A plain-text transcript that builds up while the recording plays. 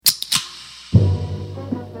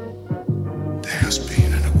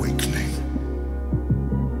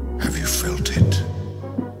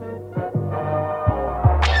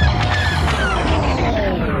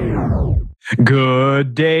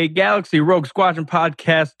Good day, Galaxy Rogue Squadron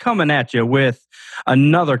podcast coming at you with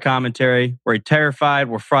another commentary. We're terrified,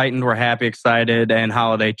 we're frightened, we're happy, excited, and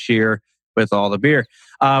holiday cheer with all the beer.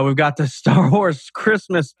 We've got the Star Wars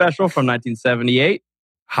Christmas special from 1978.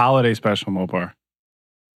 Holiday special, Mopar.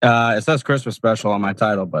 It says Christmas special on my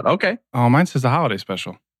title, but okay. Oh, mine says the holiday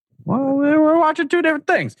special. Well, we're watching two different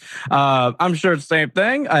things. I'm sure it's the same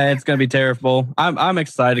thing. It's going to be terrible. I'm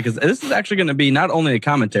excited because this is actually going to be not only a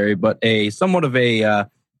commentary, but a somewhat of a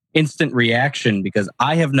instant reaction because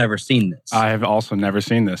I have never seen this. I have also never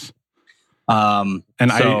seen this.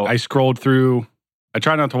 I scrolled through. I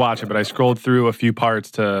tried not to watch it, but I scrolled through a few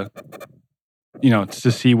parts to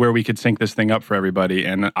see where we could sync this thing up for everybody,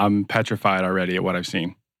 and I'm petrified already at what I've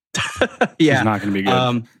seen. Yeah, it's not going to be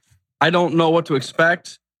good. I don't know what to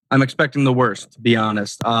expect. I'm expecting the worst, to be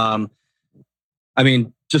honest. I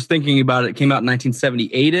mean, just thinking about it came out in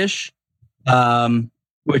 1978-ish,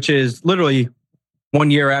 which is literally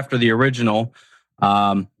 1 year after the original.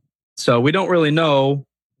 So we don't really know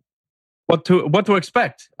what to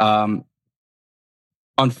expect.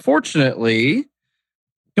 Unfortunately, it's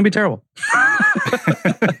going to be terrible.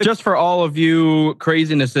 Just for all of you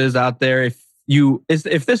crazinesses out there, if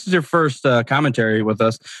this is your first commentary with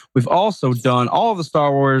us, we've also done all of the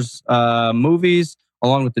Star Wars movies,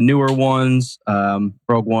 along with the newer ones, Rogue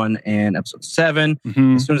One and Episode 7.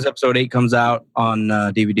 Mm-hmm. As soon as Episode 8 comes out on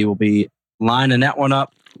DVD, we'll be lining that one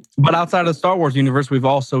up. But outside of the Star Wars universe, we've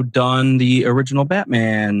also done the original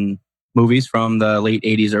Batman movies from the late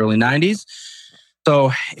 80s, early 90s.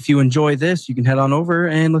 So if you enjoy this, you can head on over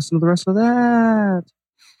and listen to the rest of that.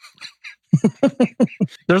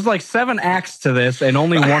 There's like 7 acts to this, and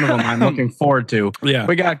only one of them I'm looking forward to. Yeah,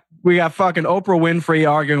 we got fucking Oprah Winfrey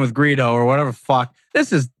arguing with Greedo or whatever. Fuck,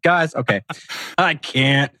 this is guys. Okay, I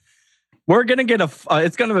can't. We're gonna get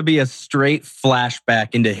it's gonna be a straight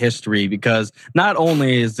flashback into history because not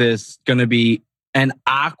only is this gonna be an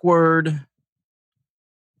awkward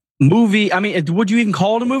movie. I mean, would you even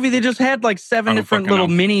call it a movie? They just had like 7 different little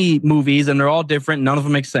mini movies, and they're all different. None of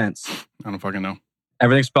them make sense. I don't fucking know.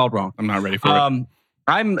 Everything's spelled wrong. I'm not ready for it.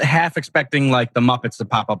 I'm half expecting like the Muppets to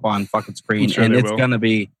pop up on fucking screen, sure and it's gonna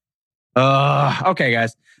be. Okay,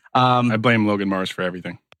 guys. I blame Logan Mars for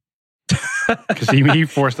everything because he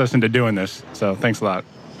forced us into doing this. So thanks a lot.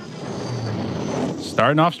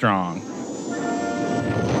 Starting off strong.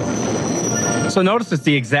 So notice it's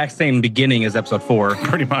the exact same beginning as Episode 4,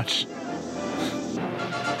 pretty much.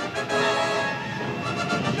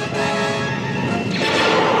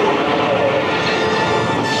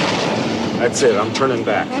 That's it. I'm turning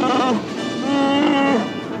back.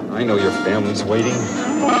 I know your family's waiting.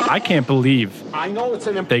 I can't believe I know it's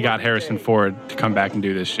an they got Harrison Ford to come back and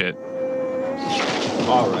do this shit.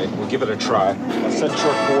 All right, we'll give it a try. I'll set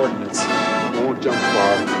your coordinates. I won't jump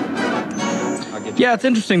far. Yeah, it's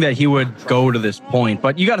interesting that he would go to this point,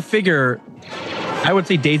 but you got to figure. I would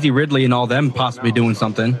say Daisy Ridley and all them possibly doing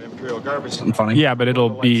something funny. Yeah, but it'll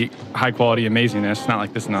be high quality amazingness, not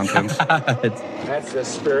like this nonsense. That's the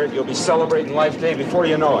spirit. You'll be celebrating Life Day before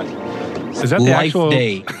you know it. Is that the Life actual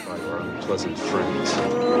Day? Pleasant friends.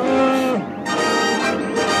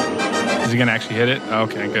 Is he gonna actually hit it?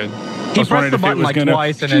 Okay, good. He pressed the button like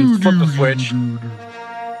twice and then flipped the switch.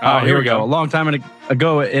 Oh, here we go. A long time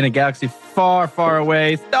ago in a galaxy far, far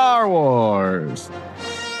away, Star Wars.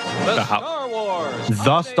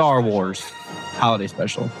 The Star Wars holiday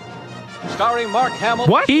special. Starring Mark Hamill.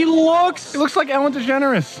 What? He looks like Ellen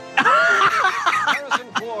DeGeneres. Harrison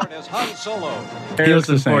Ford as Han Solo.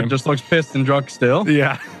 Harrison Ford just looks pissed and drunk still.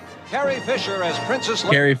 Yeah. Carrie Fisher as Princess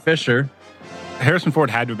Leia. Carrie Fisher. Harrison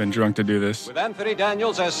Ford had to have been drunk to do this. With Anthony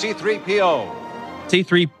Daniels as C-3PO.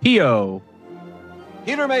 C-3PO.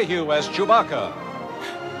 Peter Mayhew as Chewbacca.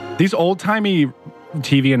 These old-timey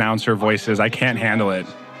TV announcer voices, I can't handle it.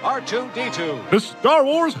 R2-D2. The Star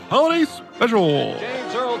Wars Holiday Special.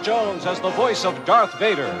 James Earl Jones as the voice of Darth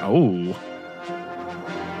Vader. Oh.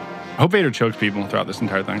 I hope Vader chokes people throughout this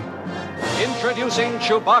entire thing. Introducing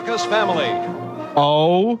Chewbacca's family.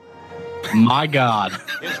 Oh my God.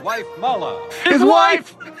 His wife, Mala. His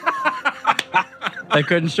wife! They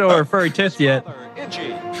couldn't show her furry tits yet.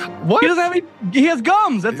 Itchy. What? He doesn't have any, he has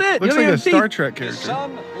gums. That's it. Looks like a Star Trek His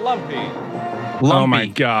character. son, Lumpy. Oh my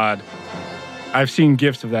God. I've seen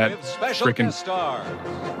gifs of that With special freaking guest star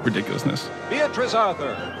ridiculousness. Beatrice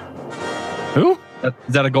Arthur. Who? Is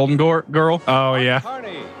that a Golden Girl? Oh, yeah.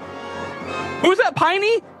 Carney. Who's that,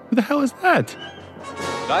 Piney? Who the hell is that?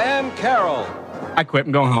 Diane Carroll. I quit.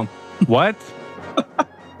 I'm going home. What?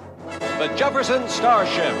 The Jefferson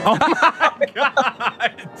Starship. Oh my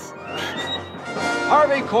God.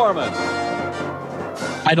 Harvey Korman.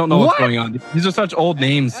 I don't know what's going on. These are such old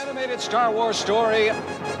names. Animated great Star Wars story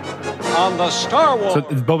on the Star Wars. So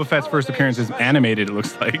Boba Fett's first appearance is animated, it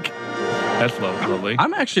looks like. That's lovely.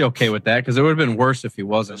 I'm actually okay with that because it would have been worse if he The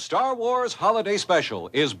wasn't. Star Wars Holiday Special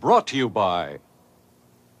is brought to you by...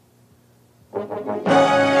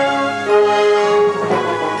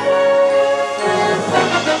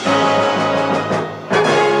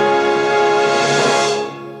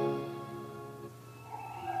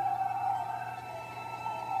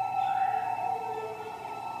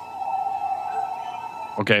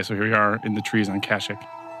 Okay, so here we are in the trees on Kashyyyk.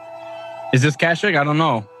 Is this Kashyyyk? I don't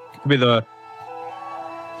know. Could be the...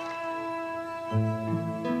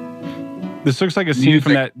 This looks like a scene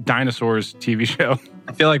from that Dinosaurs TV show.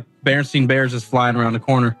 I feel like Berenstain Bears is flying around the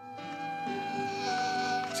corner.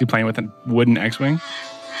 Is he playing with a wooden X-Wing?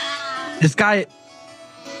 This guy...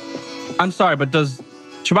 I'm sorry, but does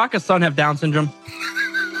Chewbacca's son have Down syndrome?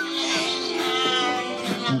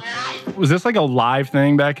 Was this like a live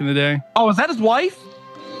thing back in the day? Oh, is that his wife?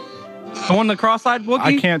 The one, the cross-eyed Wookiee?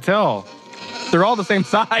 I can't tell. They're all the same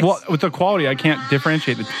size. Well, with the quality, I can't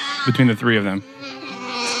differentiate between the three of them.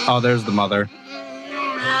 Oh, there's the mother.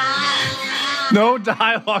 No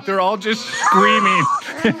dialogue. They're all just screaming.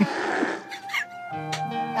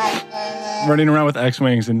 Running around with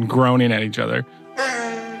X-Wings and groaning at each other.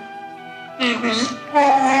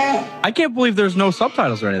 I can't believe there's no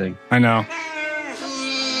subtitles or anything. I know.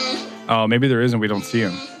 Oh, maybe there is and we don't see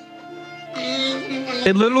them.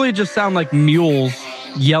 It literally just sounds like mules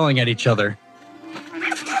yelling at each other.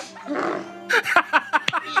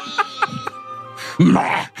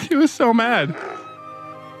 He was so mad.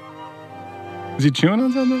 Is he chewing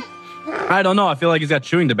on something? I don't know. I feel like he's got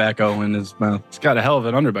chewing tobacco in his mouth. He's got a hell of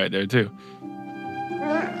an underbite there, too.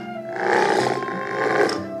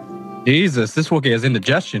 Jesus, this Wookiee has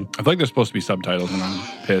indigestion. I feel like there's supposed to be subtitles and I'm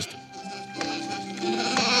pissed.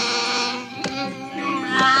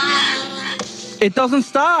 It doesn't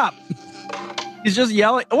stop. He's just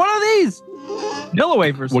yelling. What are these? Nilla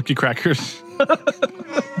wafers. Wookiee crackers.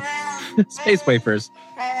 Space wafers.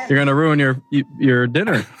 You're going to ruin your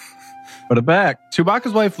dinner. Put it back.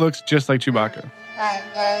 Chewbacca's wife looks just like Chewbacca.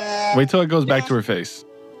 Wait till it goes back to her face.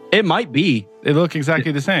 It might be. They look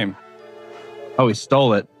exactly the same. Oh, he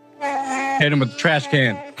stole it. Hit him with the trash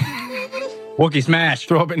can. Wookiee smash.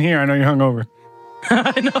 Throw up in here. I know you're hungover.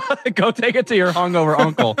 I know. Go take it to your hungover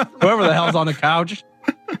uncle. Whoever the hell's on the couch.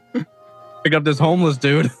 Pick up this homeless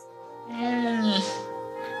dude.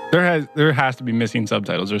 There has to be missing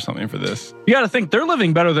subtitles or something for this. You got to think they're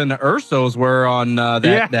living better than the Ursos were on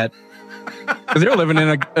that. Because they're living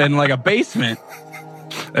in like a basement.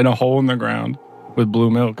 In a hole in the ground with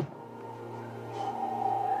blue milk.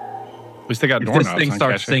 At least they got doorknobs. This thing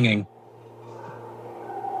starts singing.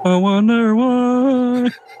 I wonder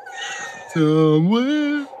why.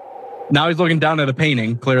 Somewhere. Now he's looking down at a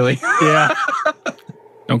painting, clearly. Yeah.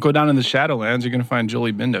 Don't go down in the Shadowlands. You're going to find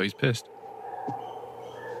Jolie Bindo. He's pissed.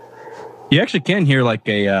 You actually can hear like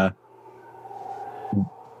a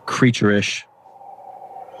creature-ish.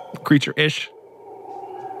 Creature-ish.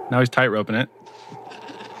 Now he's tightroping it.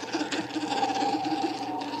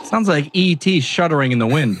 Sounds like E.T. shuddering in the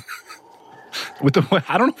wind.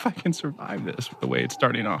 I don't know if I can survive this with the way it's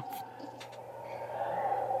starting off.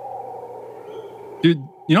 Dude,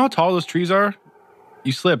 you know how tall those trees are?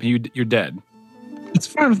 You slip and you're dead. It's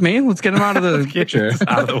fine with me. Let's get him out of the picture.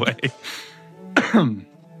 Out of the way.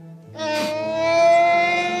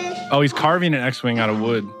 Oh, he's carving an X-Wing out of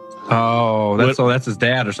wood. Oh, that's his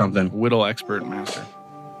dad or something. Whittle expert master.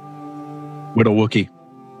 Whittle Wookiee.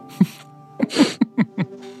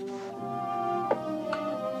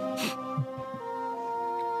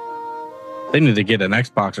 They need to get an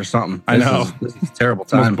Xbox or something. I know. This is a terrible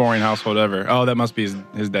time. Most boring household ever. Oh, that must be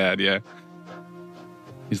his dad, yeah.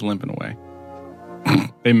 He's limping away.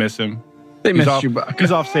 They miss him. They miss Chewbacca.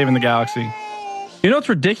 He's off saving the galaxy. You know what's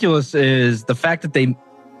ridiculous is the fact that they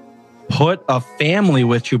put a family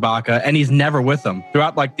with Chewbacca and he's never with them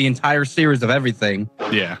throughout like the entire series of everything.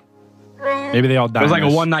 Yeah. Maybe they all died. It was like a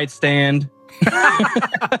one-night stand.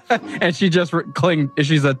 And she just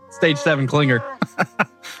she's a stage 7 clinger.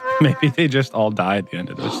 Maybe they just all die at the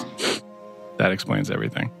end of this. That explains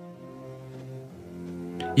everything.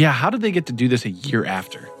 Yeah, how did they get to do this a year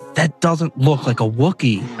after? That doesn't look like a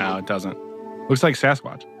Wookiee. No, it doesn't. Looks like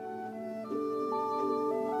Sasquatch.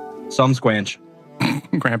 Some Squanch.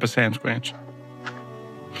 Grandpa Sam Squanch.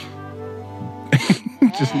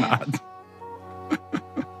 Just not.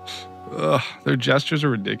 Ugh, their gestures are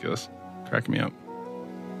ridiculous. Crack me up.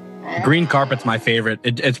 Green carpet's my favorite.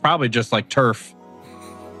 It's probably just like turf.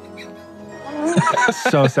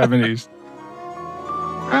 So 70s.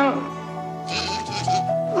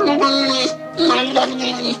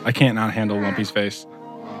 I can't not handle Lumpy's face.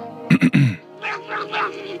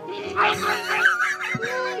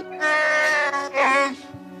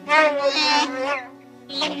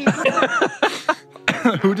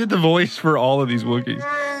 Who did the voice for all of these Wookiees?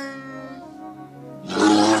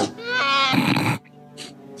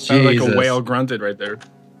 Sounded like a whale grunted right there.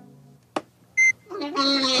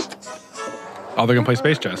 Oh, they're gonna play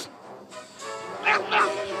space chess.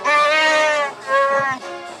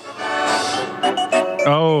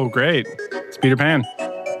 Oh, great. It's Peter Pan.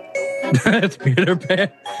 It's Peter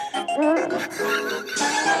Pan.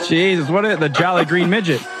 Jesus, what is it? The Jolly Green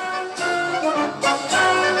Midget.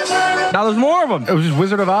 Now there's more of them. It was just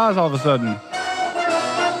Wizard of Oz all of a sudden.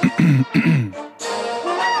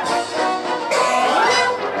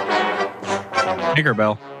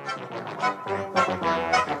 Tinkerbell.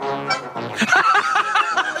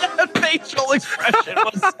 That facial expression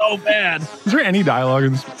was so bad. Is there any dialogue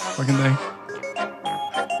in this fucking thing?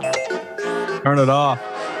 Turn it off.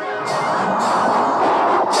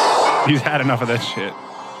 He's had enough of that shit.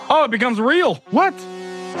 Oh, it becomes real. What?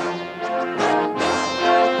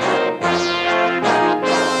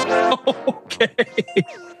 Okay.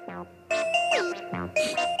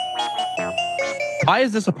 Why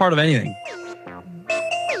is this a part of anything?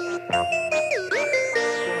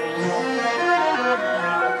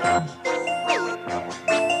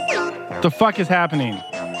 The fuck is happening?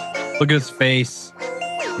 Look at his face.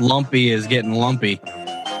 Lumpy is getting lumpy.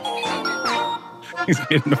 He's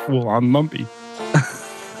getting a full-on lumpy.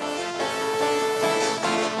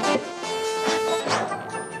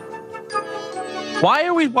 Why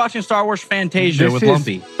are we watching Star Wars Fantasia with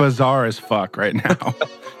Lumpy? This is bizarre as fuck right now.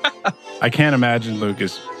 I can't imagine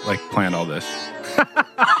Lucas planned all this.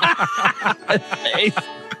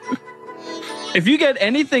 If you get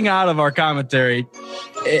anything out of our commentary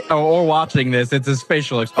or watching this, it's his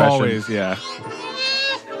facial expression. Always, yeah.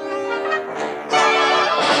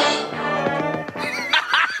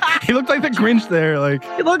 He looked like the Grinch there.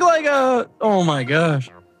 He looked like a... Oh my gosh.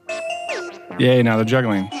 Yay, now they're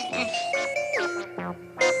juggling.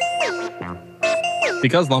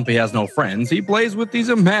 Because Lumpy has no friends, he plays with these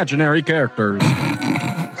imaginary characters.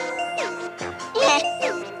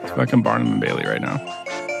 It's fucking Barnum and Bailey right now.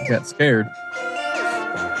 He got scared.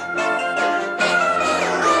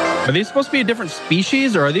 Are these supposed to be a different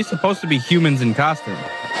species, or are these supposed to be humans in costume?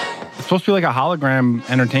 It's supposed to be like a hologram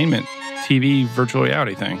entertainment TV virtual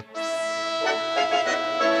reality thing.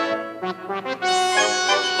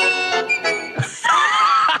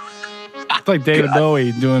 It's like David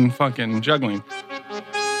Bowie doing fucking juggling.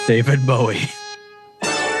 David Bowie.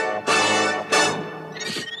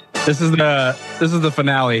 This is the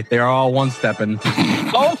finale. They are all one-stepping.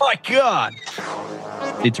 Oh my god!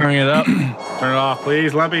 Is he turning it up? Turn it off,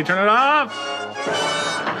 please, Lumpy. Turn it off.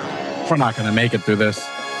 We're not gonna make it through this.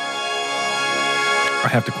 I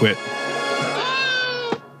have to quit.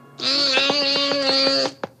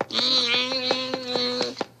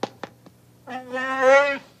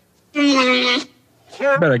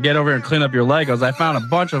 Better get over here and clean up your Legos. I found a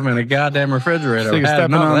bunch of them in a goddamn refrigerator. You're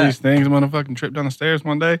stepping on these things. I'm gonna fucking trip down the stairs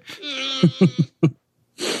one day.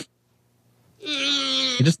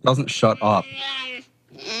 He just doesn't shut up.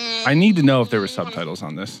 I need to know if there were subtitles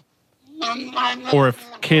on this. Or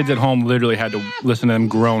if kids at home literally had to listen to them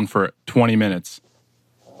groan for 20 minutes.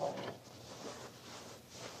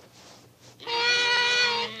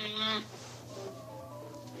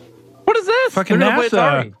 What is this? Fucking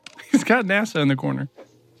NASA. He's got NASA in the corner.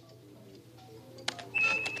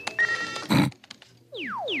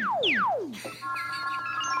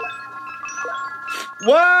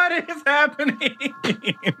 What is happening?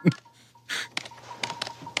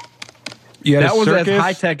 That was as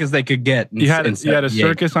high tech as they could get. You had a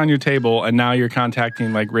circus on your table, and now you're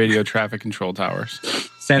contacting radio traffic control towers.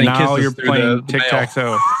 Sending now kisses you're playing the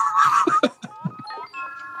tic-tac-toe.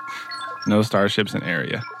 No starships in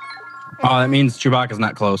area. Oh, that means Chewbacca's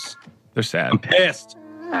not close. They're sad. I'm pissed.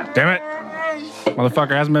 Damn it.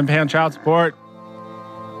 Motherfucker hasn't been paying child support.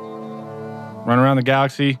 Run around the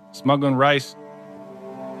galaxy, smuggling rice.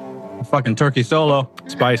 Fucking turkey solo.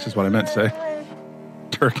 Spice is what I meant to say.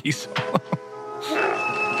 Turkey solo.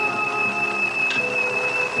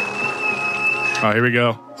 Oh, here we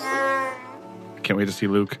go. I can't wait to see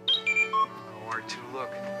Luke. Oh, R2, look.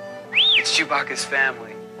 It's Chewbacca's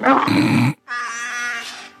family.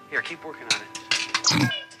 Here, keep working on it.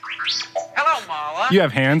 Hello, Mala. You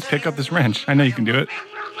have hands. Pick up this wrench. I know you can do it.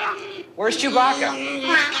 Where's Chewbacca?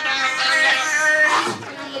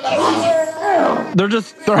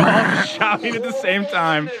 They're all shouting at the same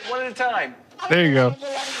time. One at a time. There you go.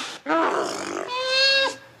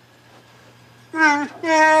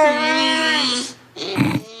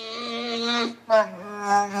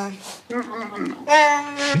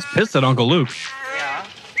 He's pissed at Uncle Luke. Yeah.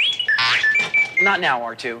 Not now,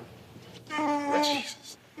 R2.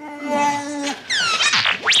 Jesus.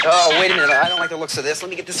 Oh, wait a minute. I don't like the looks of this. Let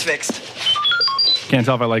me get this fixed. Can't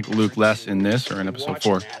tell if I like Luke less in this or in episode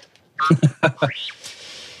 4.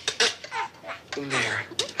 There.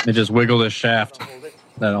 They just wiggle this shaft.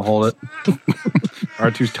 That'll hold it.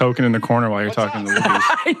 R2's token in the corner while you're talking to Luke.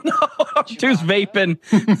 I know. R2's vaping.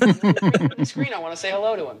 The screen, I want to say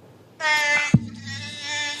hello to him.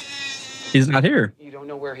 He's not here. You don't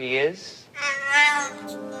know where he is?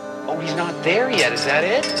 Oh, he's not there yet. Is that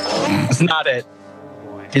it? That's not it.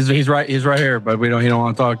 Boy. He's right here, but he don't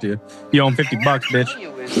want to talk to you. You owe him $50,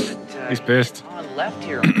 bitch. He's pissed. John left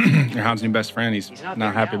here. Your Hans' new best friend. He's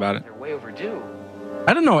not happy about it. They're way overdue.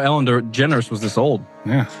 I didn't know Ellen DeGeneres was this old.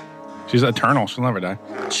 Yeah. She's eternal. She'll never die.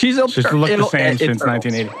 She's looked the same since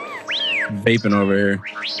 1980. Vaping over here.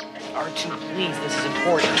 R2, please, this is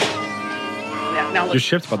important. Now Your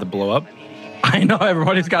ship's about to blow up. I know,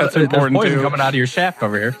 everybody's got That's important poison too. coming out of your shaft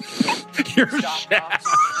over here. Your shaft.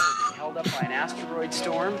 Held up by an asteroid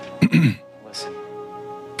storm. Listen,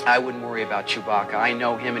 I wouldn't worry about Chewbacca. I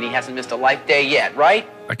know him, and he hasn't missed a life day yet, right?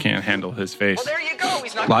 I can't handle his face. Well, there you go.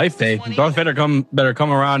 He's not Life Day. Darth Vader better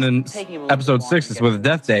come around in episode 6. It's with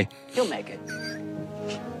Death Day. He'll make it.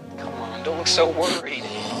 Come on, don't look so worried.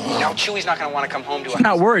 Now Chewie's not going to want to come home to us. She's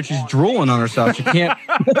not worried. She's drooling on herself. She can't.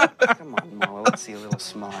 Come on, Mama. Let's see a little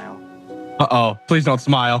smile. Uh-oh. Please don't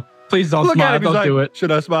smile. Please don't Look smile. at him, Don't do it.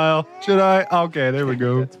 Should I smile? Should I? Okay, there we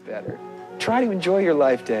go. That's better. Try to enjoy your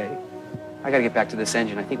life day. I got to get back to this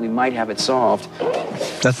engine. I think we might have it solved.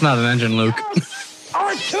 That's not an engine, Luke. R2! What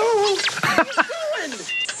are you doing?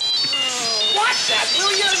 Watch that,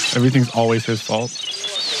 will you? Everything's always his fault.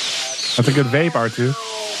 That's a good vape, R2.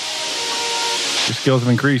 Your skills have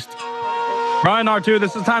increased. Brian R2,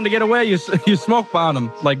 this is time to get away. You smoke bomb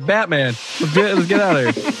him like Batman. Let's get out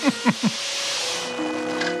of here.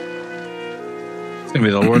 It's going to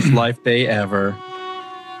be the worst life day ever.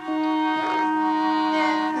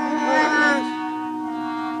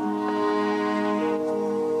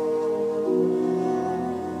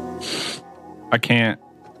 I can't.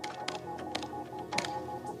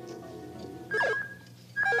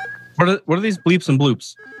 What are these bleeps and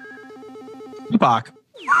bloops? Tupac.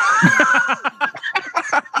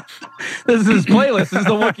 This is his playlist. This is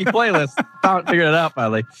the Wookiee playlist. Figured it out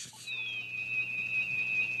finally.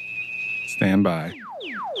 Stand by.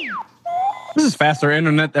 This is faster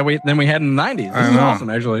internet than we had in the 90s. This is awesome,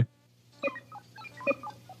 actually.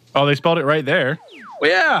 Oh, they spelled it right there. Well,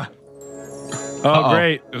 yeah. Oh,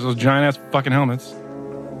 great. There's those giant-ass fucking helmets.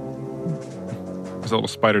 This little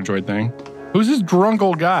spider droid thing. Who's this drunk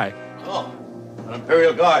old guy? Oh, an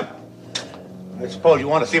Imperial Guard. I suppose you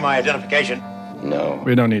want to see my identification? No.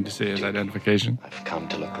 We don't need to see his identification. I've come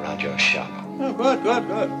to look around your shop. Oh, good.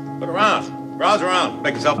 Look around. Browse around.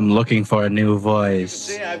 Make yourself... I'm looking for a new voice.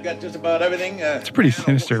 See, I've got just about everything. It's a pretty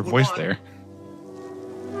sinister voice there.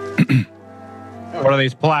 What are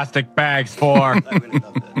these plastic bags for? I really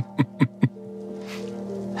love that.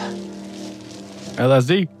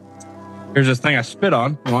 LSD. Here's this thing I spit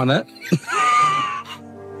on. You want that?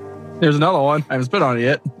 There's another one. I haven't spit on it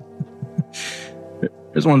yet.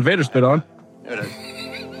 Here's one Vader spit on. There it is.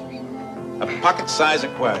 A pocket-sized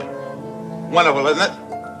aquarium. Wonderful, isn't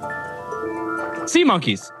it? Sea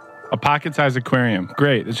monkeys. A pocket-sized aquarium.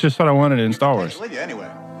 Great. It's just what I wanted in Star Wars. I'll leave you anyway.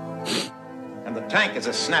 And the tank is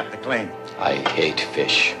a snap to clean. I hate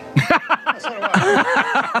fish. So do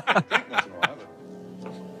I. Drink once in a while,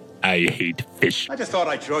 but I hate fish. I just thought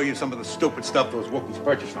I'd show you some of the stupid stuff those Wookiees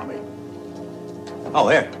purchased from me. Oh,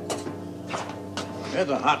 here. Here's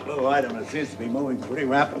a hot little item that seems to be moving pretty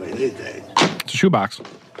rapidly these days. It's a shoebox.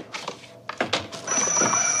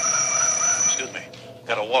 Excuse me.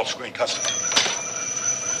 Got a wall screen customer.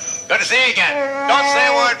 Good to see you again. Don't say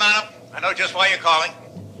a word, madam. I know just why you're calling.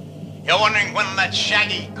 You're wondering when that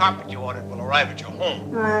shaggy carpet you ordered will arrive at your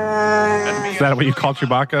home. Is that what you call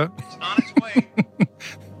Chewbacca? It's on its way.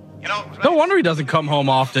 You know, it was No wonder he doesn't come home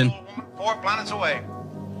often. 4 planets away.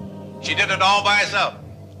 She did it all by herself.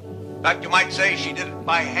 In fact, you might say she did it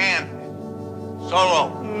by hand.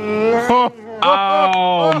 Solo.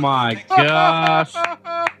 Oh my gosh.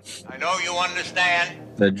 I know you understand.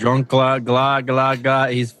 The drunk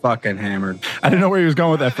glad, he's fucking hammered. I didn't know where he was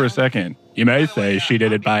going with that for a second. You may say she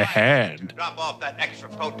did it by hand. Drop off that extra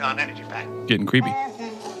proton energy pack. Getting creepy.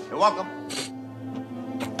 You're welcome.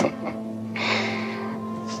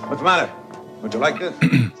 What's the matter? Would you like this?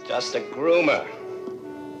 Just a groomer.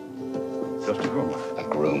 Just a groomer. A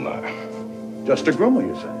groomer. Just a groomer,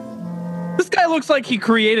 you say? This guy looks like he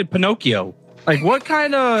created Pinocchio. Like, what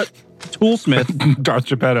kind of toolsmith? Darth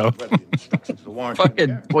Geppetto.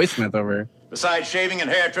 Fucking voicemith over here. Besides shaving and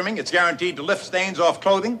hair trimming, it's guaranteed to lift stains off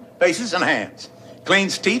clothing, faces, and hands.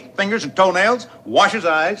 Cleans teeth, fingers, and toenails, washes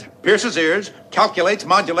eyes, pierces ears, calculates,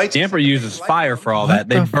 modulates... The Emperor uses fire for all that.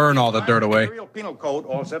 They burn all the dirt away.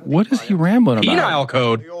 What is he rambling about? Penile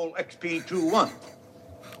code. The old XP21.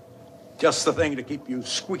 Just the thing to keep you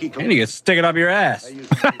squeaky clean. And you can stick it up your ass.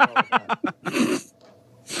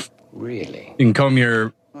 Really? You can comb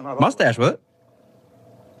your mustache with it.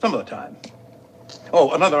 Some of the time.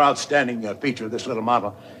 Oh, another outstanding feature of this little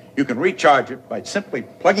model. You can recharge it by simply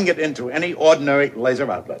plugging it into any ordinary laser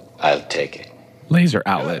outlet. I'll take it. Laser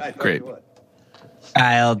outlet. Great.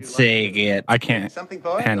 I'll take it. I can't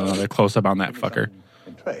handle another close-up on that fucker.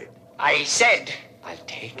 I said I'll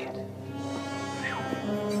take it.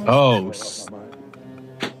 Oh.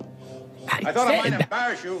 I thought I might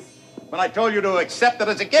embarrass you when I told you to accept it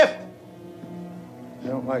as a gift. I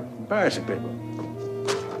don't like embarrassing people.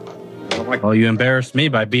 Well, you embarrassed me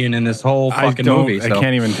by being in this whole fucking movie. So. I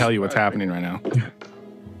can't even tell you what's happening right now.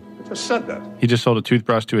 I just said that. He just sold a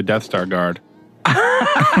toothbrush to a Death Star guard.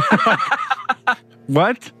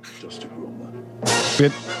 What? Just a groomer.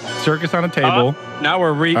 Bit circus on a table. Now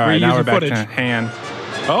we're reusing now we're back footage. to hand.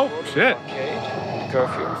 Oh, shit.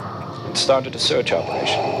 Curfew. It started a search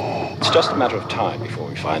operation. It's just a matter of time before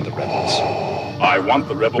we find the rebels. I want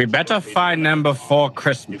the rebels. We better find them before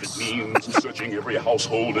Christmas. If it means searching every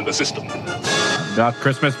household in the system. Got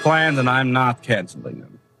Christmas plans, and I'm not canceling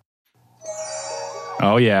them.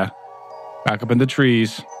 Oh, yeah. Back up in the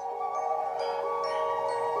trees.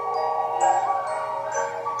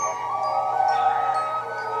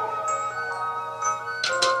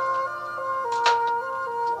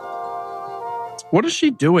 What is she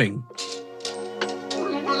doing?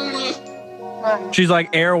 She's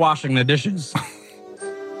like air washing the dishes.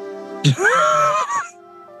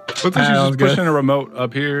 Looks like she's just pushing a remote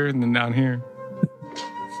up here and then down here.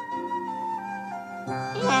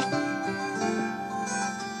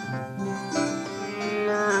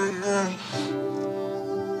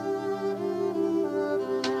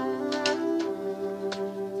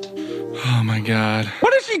 Oh my God.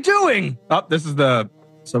 What is she doing? Oh, this is the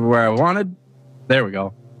where I wanted. There we go.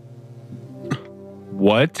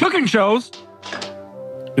 What? Cooking shows.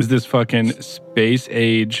 Is this fucking space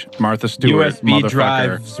age Martha Stewart USB motherfucker?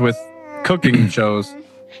 drives with cooking shows.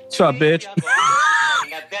 What's up, bitch?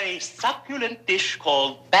 A very succulent dish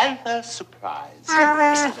called Bantha Surprise. It's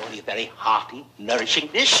not only a very hearty, nourishing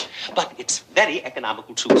dish, but it's very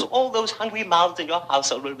economical too. So all those hungry mouths in your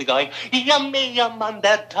household will be going yummy yum on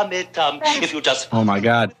that tummy tum. If you just oh my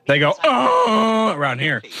God, they go around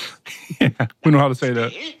here. Yeah, we know how to say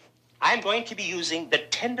that. I'm going to be using the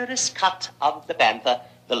tenderest cut of the bantha,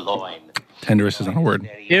 the loin. Tenderest isn't a word.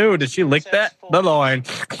 Ew, did she lick that? The loin.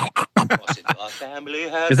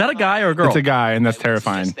 Is that a guy or a girl? It's a guy, and that's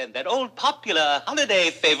terrifying. That old popular holiday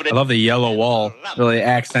favorite. I love the yellow wall. Really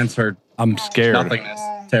accents her. I'm scared. Nothingness.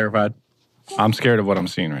 Terrified. I'm scared of what I'm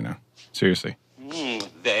seeing right now. Seriously.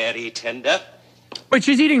 Very tender. Wait,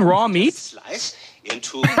 she's eating raw meat? Slice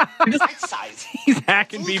into bite size. He's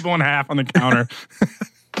hacking people in half on the counter.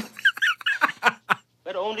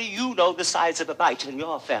 But only you know the size of a bite in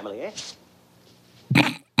your family, eh?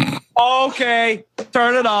 Okay,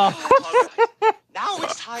 turn it off. Right. Now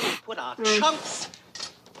it's time to put our chunks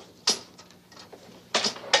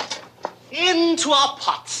into our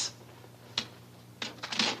pots.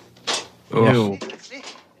 Ew.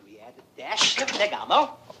 We add a dash of Negamo.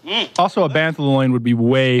 Also, a bantha loin would be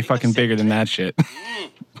way fucking bigger than that shit.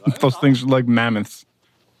 Those things are like mammoths.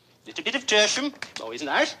 Little bit of tertium, always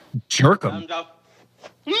nice. Jerk 'em.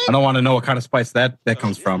 I don't want to know what kind of spice that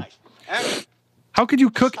comes from. How could you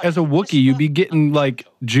cook as a Wookiee? You'd be getting like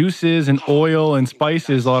juices and oil and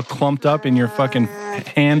spices all clumped up in your fucking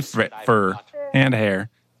hand fur and hair.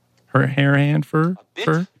 Her hair, hand, fur,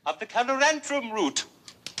 fur. Of the calorantrum root.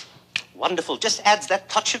 Wonderful. Just adds that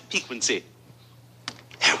touch of piquancy.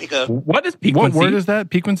 There we go. What is piquancy? What word is that?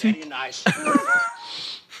 Piquancy? Very nice.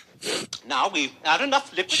 Now we've had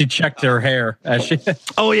enough liquid. She checked her hair as she.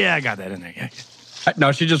 Oh yeah, I got that in there. Yeah.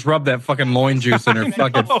 No, she just rubbed that fucking loin juice in her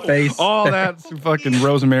fucking face. All that fucking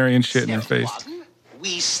rosemary and shit in her face.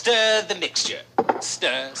 We stir the mixture.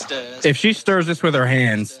 Stir, stir. If she stirs this with her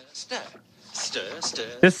hands, Stir, stir,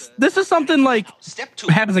 stir. this is something like Step 2.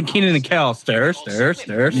 happens in Kenan and Kel. Stir, stir,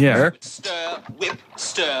 stir, Yeah. stir.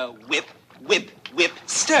 Stir, whip, whip, whip,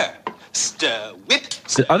 stir. Stir, whip,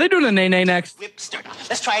 Are they doing a nay-nay next? whip, stir.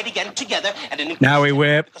 Let's try it again together. Now we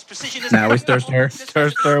whip. Because precision is Now we stir, stir. Stir,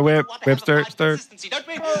 stir, whip, whip, stir, stir. Don't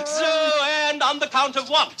we? So, and on the count of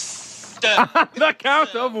 1. stir. The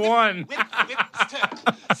count of one. Whip, stir.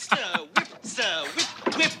 Stir, whip, stir,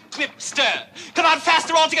 whip, stir. Come on,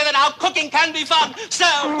 faster all together now. Cooking can be fun. Stir,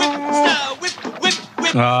 whip, whip.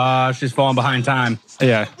 She's falling behind time.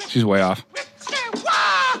 Yeah, she's way off. Whip, stir.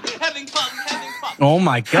 Wow! Having fun. Oh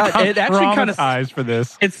my God! It actually kind of eyes for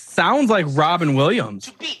this. It sounds like Robin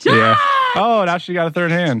Williams. Yeah. Oh, now she got a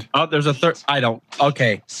third hand. Oh, there's a third. I don't.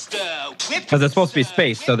 Okay. Because it's supposed to be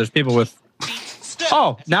space, so there's people with.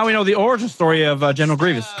 Oh, now we know the origin story of General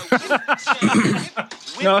Grievous.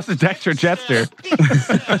 No, it's a Dexter Jetster.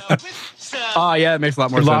 Oh yeah, it makes a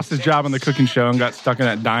lot more sense. He lost his job on the cooking show and got stuck in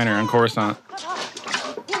that diner in Coruscant.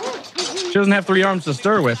 She doesn't have 3 arms to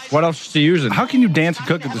stir with. What else is she using? How can you dance and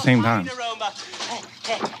cook at the same time?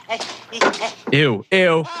 Ew.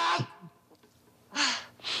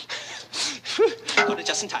 Got it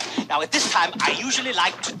just in time. Now, at this time, I usually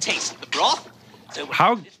like to taste the broth. So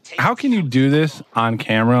how can you do this on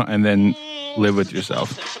camera and then live with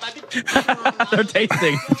yourself? They're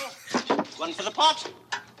tasting. One for the pot.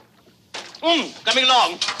 Coming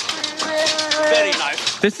along. Very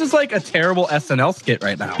nice. This is like a terrible SNL skit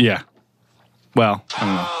right now. Yeah. Well, I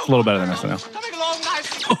don't know. It's a little better than SNL. Coming along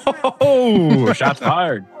nice. Oh, shots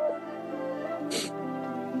fired.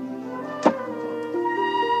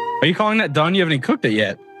 Are you calling that done? You haven't even cooked it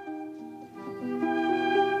yet.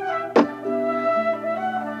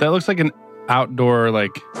 That looks like an outdoor,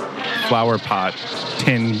 flower pot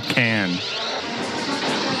tin can.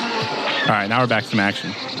 All right, now we're back to some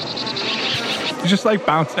action. He's just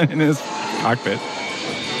bouncing in his cockpit.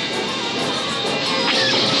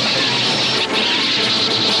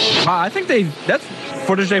 I think that's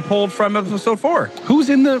footage they pulled from episode 4. Who's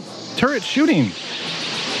in the turret shooting?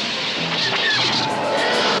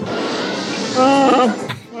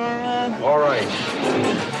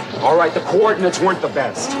 All right, the coordinates weren't the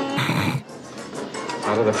best.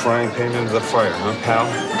 Out of the frying pan into the fire, huh, pal?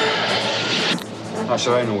 How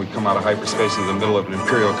should I know we'd come out of hyperspace into the middle of an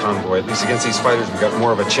Imperial convoy? At least against these fighters, we got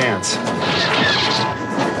more of a chance.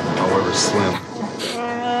 However slim.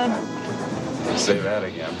 Say that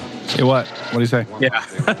again. Say what? What do you say? Yeah.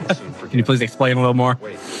 Can you please explain a little more?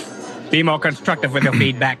 Be more constructive with your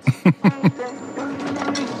feedback.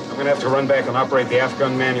 I'm gonna have to run back and operate the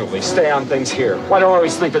Afghan manually. Stay on things here. Why do I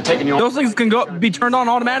always think they're taking you on? Those things can be turned on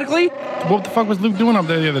automatically? What the fuck was Luke doing up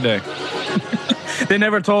there the other day? They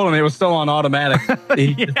never told him it was still on automatic.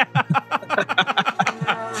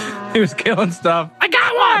 He was killing stuff. I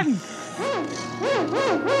got one!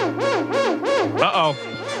 Uh-oh.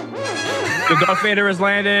 The Darth Vader has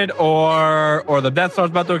landed, or the Death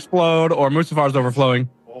Star's about to explode, or Mustafar's overflowing.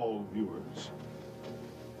 All viewers.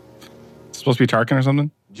 It's supposed to be Tarkin or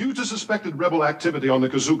something? Due to suspected rebel activity on the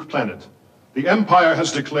Kazook planet, the Empire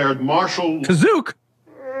has declared martial... Kazook?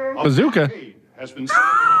 Bazooka? ...has been set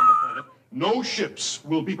on the planet. No ships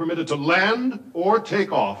will be permitted to land or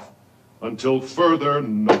take off until further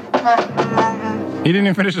notice. He didn't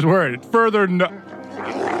even finish his word. Further no...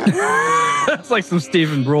 That's like some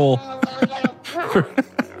Stephen Brule.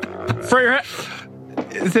 For your head.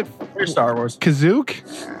 Is it for Star Wars? Kazook?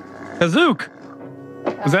 Kazook.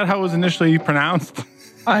 Was that how it was initially pronounced?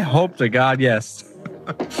 I hope to God, yes.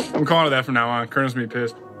 I'm calling it that from now on. Colonel's gonna be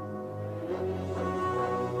pissed.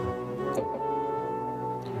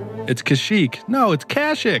 It's Kashyyyk. No, it's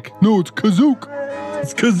Kashyyyk. No, it's Kazook.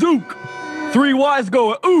 It's Kazook. 3 Y's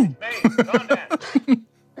go, ooh.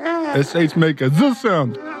 S8's make a Z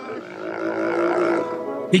sound.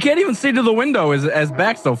 He can't even see to the window as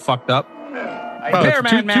back's so fucked up. Man.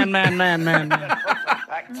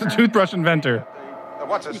 It's a toothbrush inventor.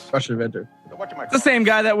 What's this? Toothbrush inventor. It's the same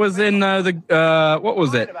guy that was in what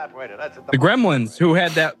was it? The Gremlins, who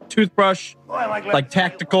had that toothbrush,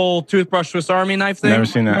 tactical toothbrush Swiss Army knife thing. Never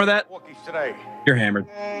seen that. Remember that? You're hammered.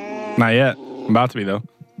 Not yet. I'm about to be, though.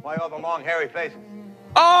 Why all the long, hairy faces?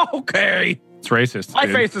 Oh, okay. It's racist. My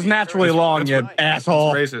face is naturally long, you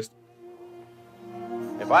asshole. It's racist.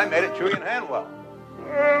 If I made it, Chewie and Hanwell.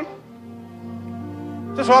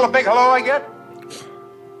 Is this all a big hello I get?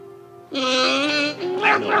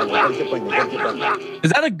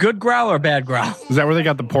 Is that a good growl or a bad growl? Is that where they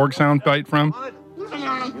got the pork sound bite from?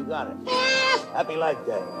 You got it. Happy Life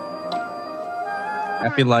Day.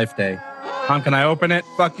 Happy Life Day. Tom, can I open it?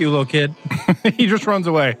 Fuck you, little kid. He just runs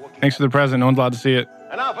away. Thanks for the present. No one's allowed to see it.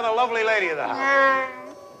 And now for the lovely lady of the house.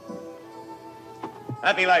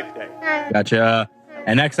 Happy Life Day. Gotcha.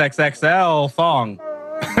 An XXXL thong.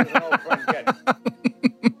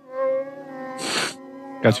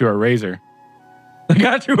 Got you a razor. I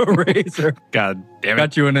got you a razor. God damn it.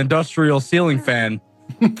 Got you an industrial ceiling fan.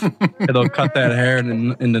 It'll cut that hair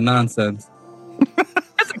into nonsense.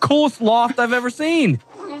 That's the coolest loft I've ever seen.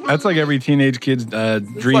 That's like every teenage kid's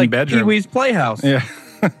dream like bedroom. Pee-wee's Playhouse. Yeah.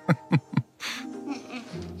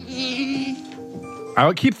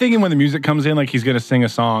 I keep thinking when the music comes in, like he's gonna sing a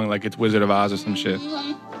song, like it's Wizard of Oz or some shit.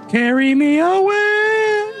 Carry me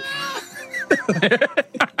away.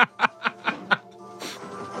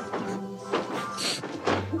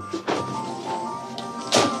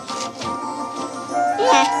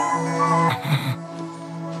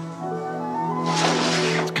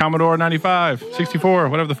 It's Commodore 95, 64,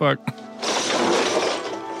 whatever the fuck.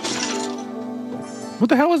 What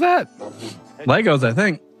the hell was that? Legos, I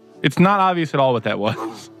think. It's not obvious at all what that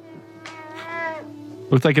was.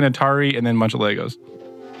 Looks like an Atari and then a bunch of Legos.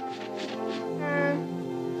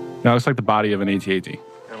 No, it looks like the body of an AT-AT.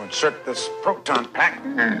 I'll insert this proton pack.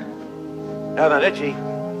 Now then, Itchy.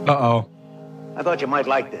 Uh-oh. I thought you might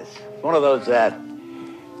like this. It's one of those,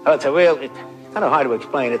 it's a real, it's kind of hard to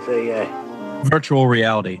explain. It's a, virtual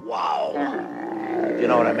reality. Wow. You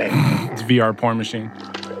know what I mean? It's VR porn machine.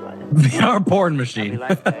 VR porn machine.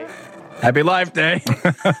 Happy Life Day.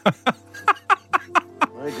 I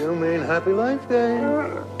do mean Happy Life Day.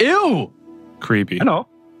 Ew. Creepy. I know.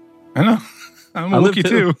 I'm a Wookiee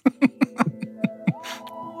too.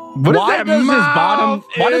 Why does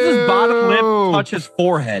his bottom lip touch his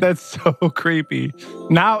forehead? That's so creepy.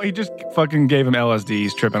 Now he just fucking gave him LSD.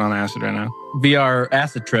 He's tripping on acid right now. VR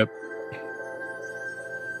acid trip.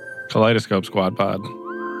 Kaleidoscope Squad Pod.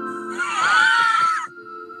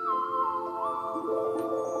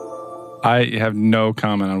 I have no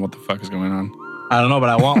comment on what the fuck is going on. I don't know, but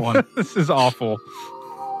I want one. This is awful.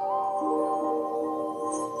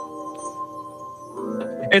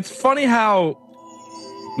 It's funny how...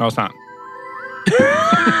 No, it's not.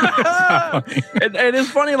 It is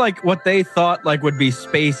funny, like, what they thought like would be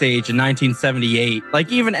space age in 1978.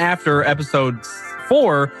 Like, even after episode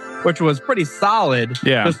 4, which was pretty solid.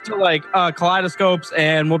 Yeah. Just still like kaleidoscopes,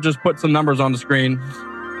 and we'll just put some numbers on the screen.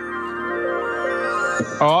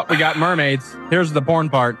 Oh, we got mermaids. Here's the porn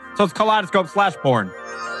part. So it's kaleidoscope / porn.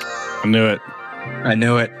 I knew it. I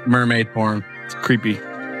knew it. Mermaid porn. It's creepy.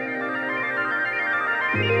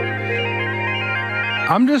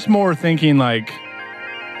 I'm just more thinking like,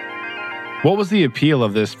 what was the appeal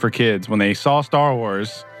of this for kids when they saw Star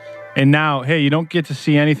Wars? And now, hey, you don't get to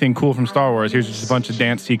see anything cool from Star Wars. Here's just a bunch of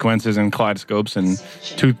dance sequences and kaleidoscopes and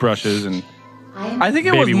toothbrushes. And I think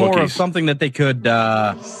it was more of something that they could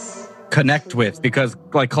connect with, because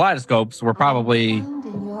like kaleidoscopes were probably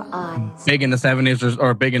big in the 70s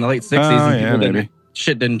or big in the late 60s. And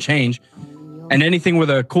shit didn't change. And anything with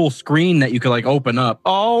a cool screen that you could like open up.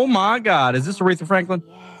 Oh my God. Is this Aretha Franklin?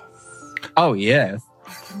 Yes. Oh, yes.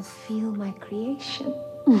 I can feel my creation.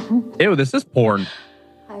 Ew, this is porn.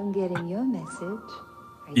 I'm getting your message.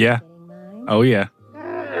 Yeah. Oh, yeah.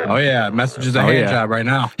 Oh, yeah. Message is a hand job right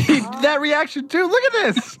now. That reaction, too. Look at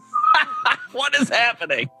this. What is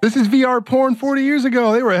happening? This is VR porn 40 years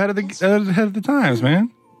ago. They were ahead of the times, man.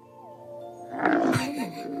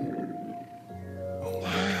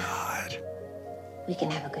 We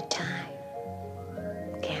can have a good time,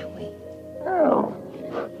 can't we? Oh.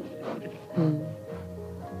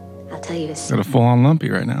 I'll tell you a secret. Got a full-on lumpy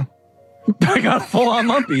right now. I got a full-on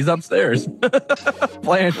lumpy. He's upstairs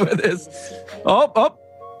playing with his. Oh.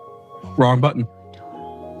 Wrong button.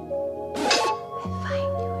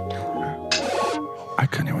 I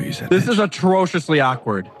couldn't hear what you said. This is atrociously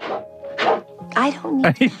awkward. I don't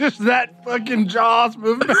need. He's just that fucking jaws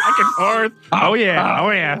moving back and forth. Oh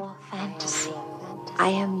yeah. Fantasy. I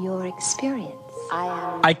am your experience.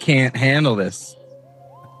 I can't handle this.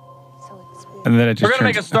 And then it just we're gonna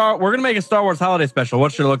make a Star Wars holiday special.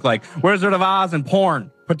 What should it look like? Wizard of Oz and porn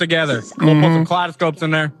put together. We'll put some kaleidoscopes in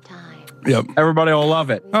there. Yep. Everybody will love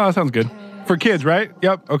it. Oh, that sounds good. For kids, right?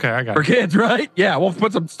 Yep. Okay, I got it. For kids, right? Yeah, we'll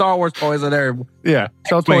put some Star Wars toys in there. Yeah.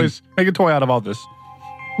 Sell toys. Make a toy out of all this.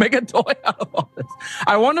 Make a toy out of all this.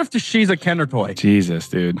 I wonder if she's a Kenner toy. Jesus,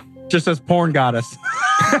 dude. Just as porn goddess.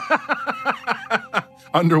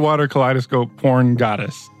 Underwater kaleidoscope porn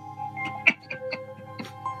goddess.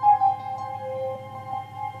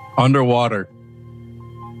 Underwater.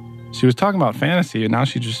 She was talking about fantasy, and now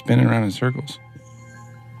she's just spinning around in circles.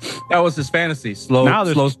 That was his fantasy. Slow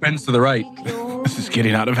spins to the right. This is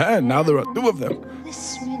getting out of hand. Now there are 2 of them.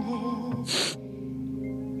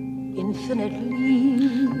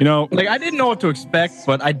 You know, like I didn't know what to expect,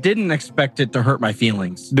 but I didn't expect it to hurt my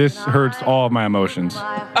feelings. This hurts all of my emotions.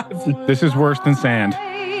 This is worse than sand.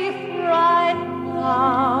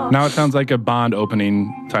 Now it sounds like a Bond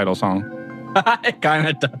opening title song. It kind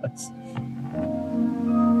of does.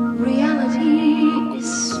 Reality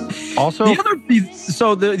is also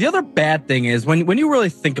the other bad thing is when you really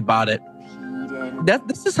think about it, that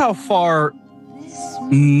this is how far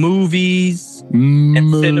movies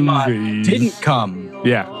and cinema didn't come.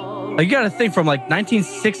 Yeah. Like, you got to think from like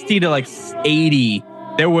 1960 to like 80,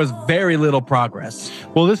 there was very little progress.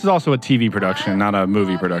 Well, this is also a TV production, not a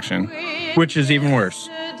movie production. Which is even worse.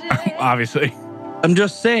 Obviously. I'm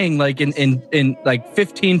just saying, like, in like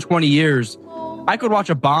 15, 20 years, I could watch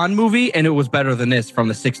a Bond movie and it was better than this from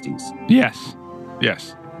the 60s. Yes.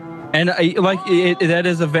 Yes. And that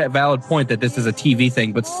is a valid point that this is a TV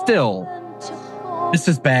thing, but still, this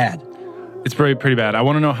is bad. It's pretty bad. I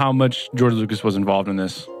want to know how much George Lucas was involved in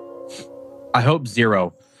this. I hope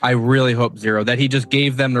zero. I really hope zero. That he just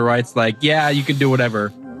gave them the rights, like, yeah, you can do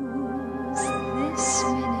whatever.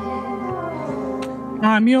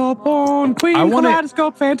 I'm your born queen,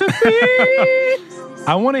 kaleidoscope fantasy.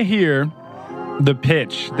 I want to hear the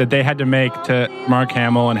pitch that they had to make to Mark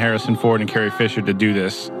Hamill and Harrison Ford and Carrie Fisher to do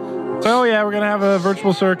this. So, yeah, we're going to have a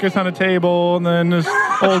virtual circus on a table, and then this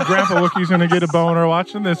old Grandpa Wookiee's going to get a boner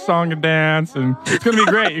watching this song and dance, and it's going to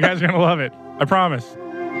be great. You guys are going to love it. I promise.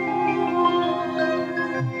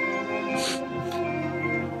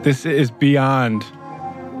 This is beyond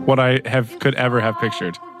what I could ever have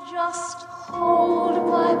pictured. Just hold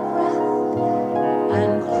my breath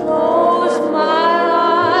and close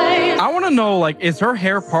my eyes. I want to know, like, is her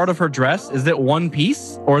hair part of her dress? Is it one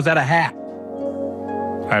piece, or is that a hat?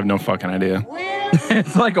 I have no fucking idea.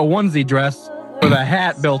 It's like a onesie dress with a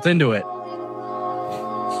hat built into it.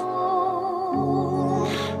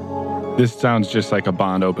 This sounds just like a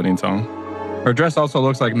Bond opening song. Her dress also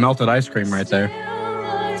looks like melted ice cream right there.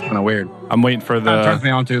 It's kind of weird. I'm waiting for the. Turns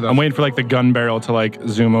me on too, though. I'm waiting for like the gun barrel to like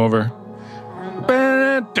zoom over.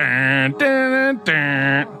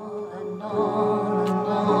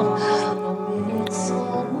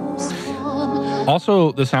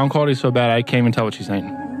 Also, the sound quality is so bad I can't even tell what she's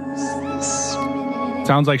saying.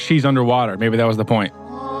 Sounds like she's underwater. Maybe that was the point.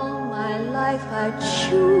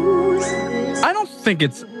 I don't think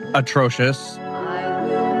it's atrocious.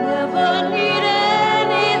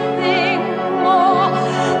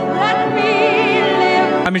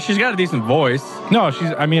 I mean, she's got a decent voice. No,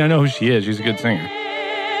 I know who she is. She's a good singer.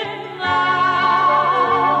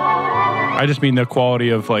 I just mean the quality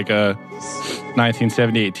of like a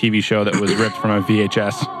 1978 TV show that was ripped from a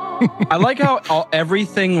VHS. I like how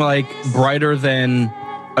everything like brighter than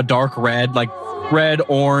a dark red, like red,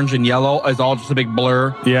 orange, and yellow is all just a big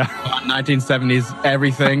blur. Yeah. 1970s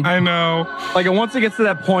everything. I know. Like, and once it gets to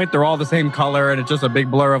that point, they're all the same color, and it's just a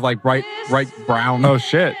big blur of like bright brown. Oh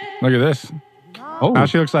shit! Look at this. Oh, now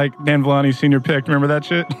she looks like Dan Vellani's senior pick. Remember that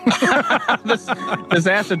shit? this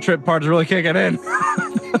acid trip part is really kicking in.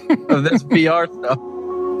 Of this VR stuff.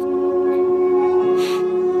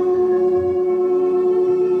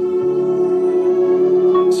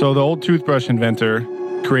 So the old toothbrush inventor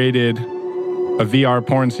created a VR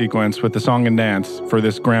porn sequence with the song and dance for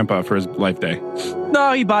this grandpa for his life day.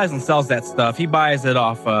 No, he buys and sells that stuff. He buys it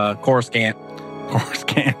off Coruscant.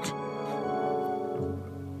 Coruscant.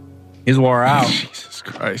 He's wore out. Jesus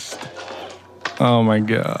Christ. Oh my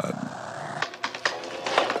God.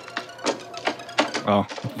 Oh,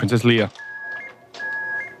 Princess Leia.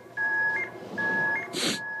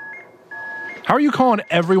 How are you calling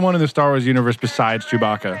everyone in the Star Wars universe besides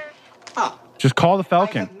Chewbacca? Just call the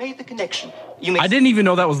Falcon. I have made the connection. I didn't even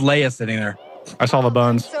know that was Leia sitting there. I saw the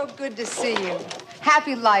buns. So good to see you.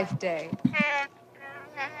 Happy Life Day.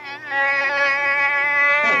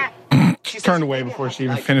 She turned away before she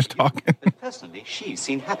even finished talking. But personally, she's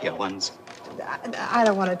seen happier ones. I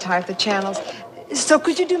don't want to type the channels. So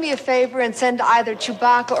could you do me a favor and send either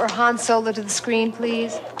Chewbacca or Han Solo to the screen,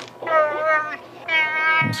 please?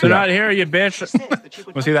 They're not here, you bitch.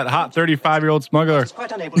 We'll see that hot 35-year-old smuggler.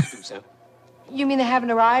 Quite unable to do so. You mean they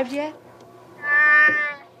haven't arrived yet?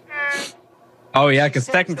 Oh, yeah, because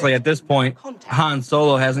technically at this point, Han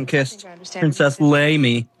Solo hasn't kissed Princess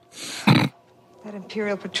Leia. That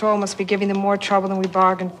Imperial Patrol must be giving them more trouble than we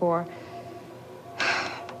bargained for.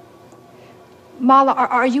 Mala,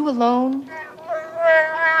 are you alone?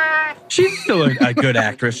 She's still a good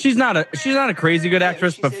actress. She's not a crazy good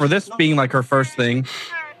actress, but for this being like her first thing,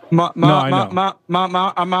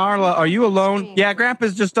 Marla, are you alone? Yeah,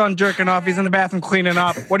 Grandpa's just done jerking off. He's in the bathroom cleaning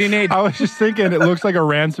up. What do you need? I was just thinking, it looks like a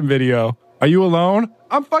ransom video. Are you alone?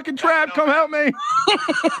 I'm fucking trapped. Come help me.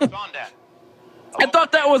 I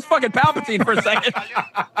thought that was fucking Palpatine for a second.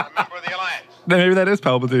 Then maybe that is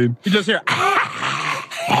Palpatine. You just hear.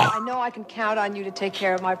 I know I can count on you to take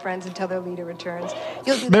care of my friends until their leader returns.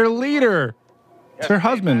 You'll do their leader. It's her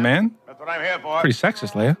husband, man. That's what I'm here for. Pretty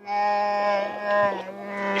sexist, Leia.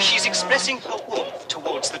 She's expressing her warmth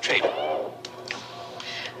towards the trader.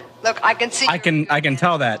 Look, I can see. I can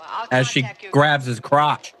tell that as she grabs his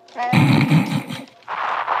crotch.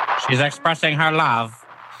 She's expressing her love.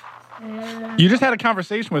 You just had a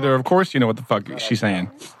conversation with her. Of course you know what the fuck she's saying.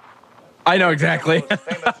 I know exactly.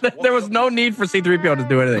 There was no need for C-3PO to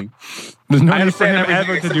do anything. There's no need for him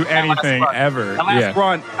ever to do anything, ever. The last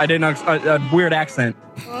run, I did a weird accent.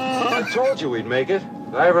 I told you we'd make it.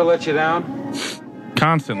 Did I ever let you down?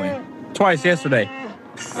 Constantly. Twice yesterday.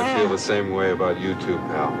 I feel the same way about you two,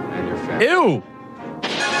 pal, and your family. Ew!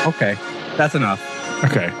 Okay, that's enough.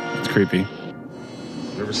 Okay, it's creepy.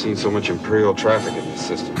 Never seen so much Imperial traffic in this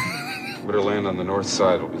system. Better land on the north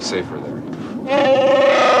side. It'll be safer there.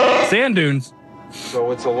 Sand dunes.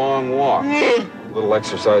 So it's a long walk. A little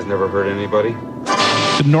exercise never hurt anybody.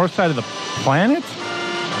 The north side of the planet?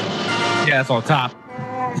 Yeah, it's on top.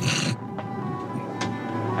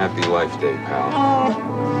 Happy Life Day, pal.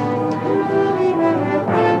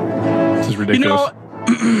 This is ridiculous.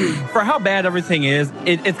 You know, for how bad everything is,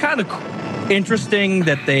 it's kind of interesting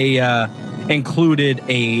that they included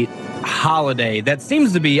a holiday that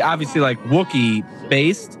seems to be obviously like Wookiee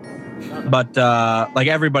based, but like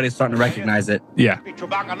everybody's starting to recognize it. Yeah.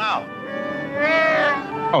 Chewbacca now.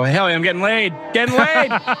 Oh hell yeah, I'm getting laid. Getting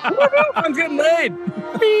laid. I'm getting laid.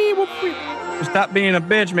 Stop being a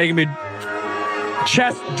bitch, making me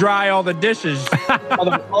chest dry all the dishes.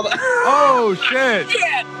 Oh shit.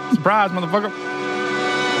 Surprise, motherfucker.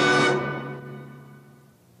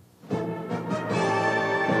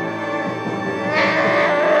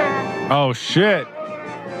 Oh shit.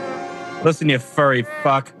 Listen, you furry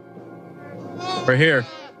fuck. We're here.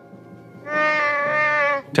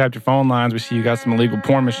 Tapped your phone lines. We see you got some illegal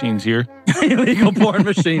porn machines here. Illegal porn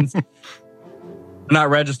machines. Not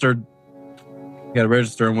registered. You gotta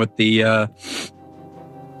register them with the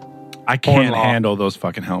I can't handle those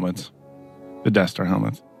fucking helmets. The Death Star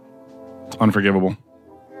helmets. It's unforgivable.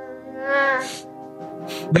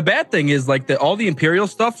 The bad thing is like all the Imperial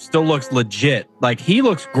stuff still looks legit. Like he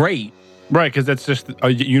looks great. Right, because that's just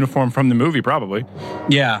a uniform from the movie, probably.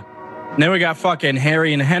 Yeah. And then we got fucking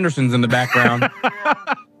Harry and Henderson's in the background.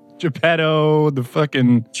 Geppetto, the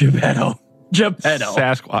fucking Geppetto.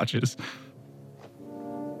 Sasquatches.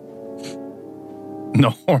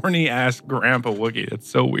 The horny ass Grandpa Wookiee. That's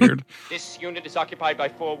so weird. This unit is occupied by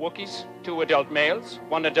 4 Wookiees, 2 adult males,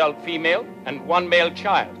 1 adult female, and 1 male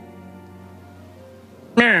child.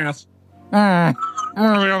 Yes. Where's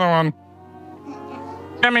the other one?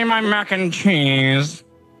 Give me my mac and cheese.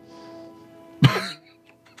 Where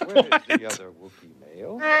is the other Wookiee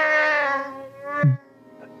male?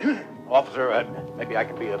 Officer, maybe I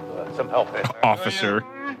could be of some help there. Officer.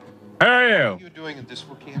 How are you? What are you doing in this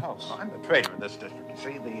Wookiee house? I'm the trader in this district. You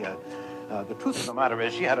see, the truth of the matter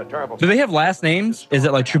is she had a terrible... Do they have last names? Is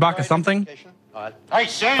it like Chewbacca something? Hey,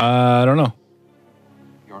 Sam! I don't know.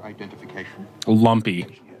 Your identification? Lumpy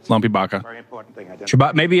Baka. Very important thing.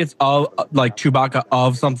 Chewbacca, maybe it's like Chewbacca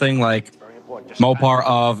of something, like Mopar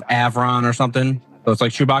of Avron or something. So it's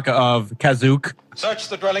like Chewbacca of Kazook. Search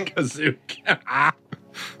the dwelling. Kazook.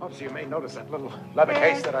 Officer, you may notice that little leather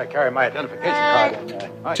case that I carry my identification card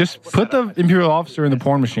in. Just put the Imperial officer in the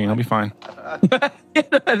porn machine. I'll be fine. I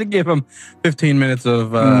think give him 15 minutes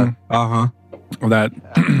of that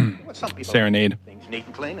serenade. Things neat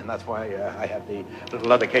and clean, and that's why I have the little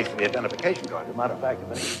leather case for the identification card. As a matter of fact,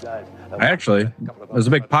 if any of you guys... Actually, there's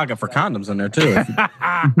a big pocket for condoms in there, too.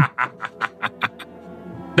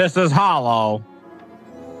 This is hollow.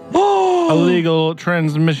 Illegal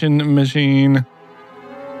transmission machine.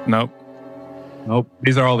 Nope.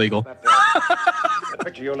 These are all legal. The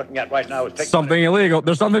picture you're looking at right now is taken... Something illegal.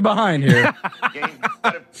 There's something behind here. Gained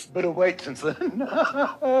quite a bit of weight since then.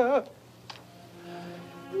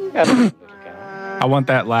 I want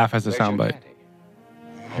that laugh as a soundbite.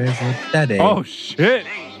 Oh, shit.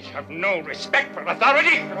 Have no respect for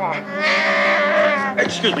authority.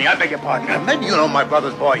 Excuse me, I beg your pardon. Maybe you know my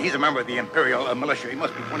brother's boy. He's a member of the Imperial militia. He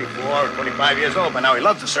must be 24 or 25 years old, but now he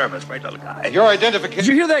loves the service. Great little guy. Your identification. Did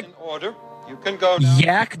you hear that? In order. You can go now.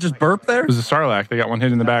 Yak just burp there? It was a Sarlacc. They got one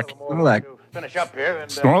hit in the back. Snorlax. Finish up here.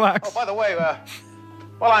 And, Snorlax? Oh, by the way,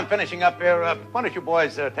 while I'm finishing up here, why don't you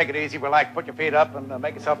boys take it easy, relax, put your feet up, and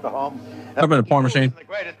make yourself to home. I'm in a porn machine. The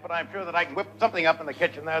greatest, but I'm sure that I can whip something up in the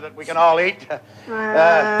kitchen there that we can all eat.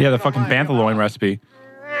 Yeah, the fucking Banthaloin recipe.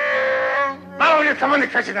 Now you come in the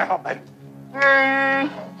kitchen to help me.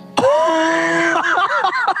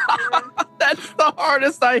 That's the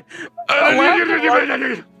hardest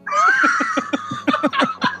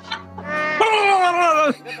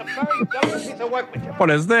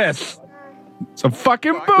What is this? It's a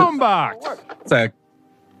fucking boombox.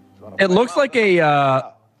 It looks like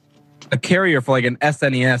a carrier for like an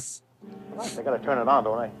SNES. I gotta turn it on,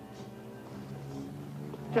 don't I?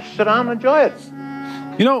 Just sit down and enjoy it.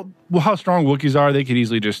 You know how strong Wookiees are? They could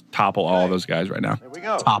easily just topple all those guys right now. There we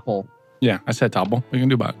go. Topple. Yeah, I said topple. What are you going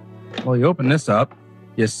to do about it? Well, you open this up.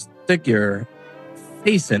 You stick your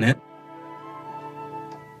face in it.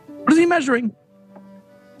 What is he measuring?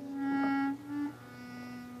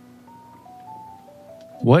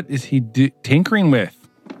 What is he tinkering with?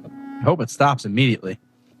 I hope it stops immediately.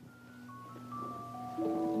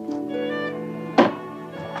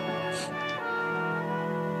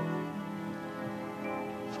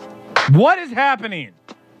 What is happening?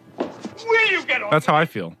 Will you get on? That's how I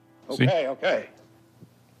feel. See? Okay.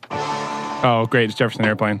 Oh, great. It's Jefferson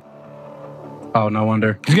Airplane. Oh, no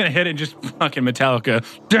wonder. He's going to hit it just fucking Metallica.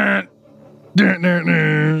 Dun, dun, dun,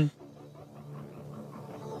 dun.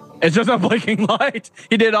 It's just a blinking light.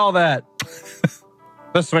 He did all that.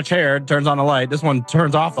 The switch here turns on the light. This one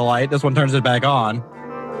turns off the light. This one turns it back on.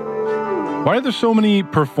 Why are there so many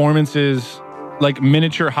performances, like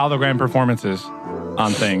miniature hologram performances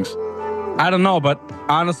on things? I don't know, but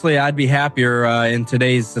honestly, I'd be happier in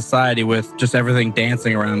today's society with just everything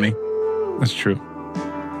dancing around me. That's true.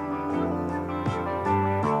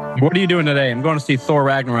 What are you doing today? I'm going to see Thor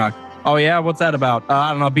Ragnarok. Oh, yeah? What's that about?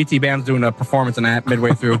 I don't know. BT Band's doing a performance in that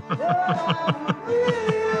midway through.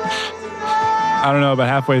 I don't know, but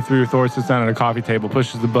halfway through, Thor sits down at a coffee table,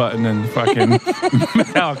 pushes the button, and fucking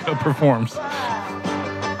Metallica performs.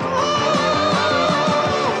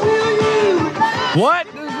 What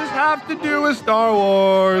does this have to do with Star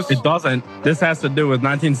Wars? It doesn't. This has to do with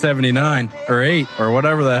 1979 or 8 or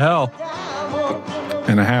whatever the hell.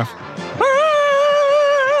 And a half.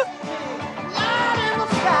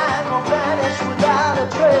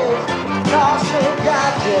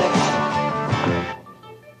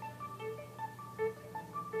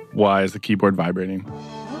 Why is the keyboard vibrating?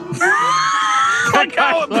 Look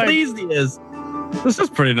how pleased he is. This is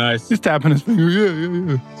pretty nice. He's tapping his finger.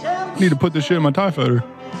 Yeah. I need to put this shit in my TIE Fighter.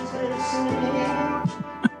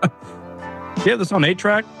 You have this on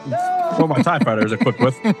 8-track? What my TIE Fighter is equipped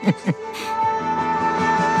with.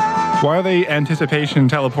 Why are they anticipation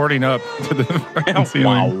teleporting up to the freaking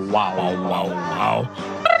ceiling? Wow.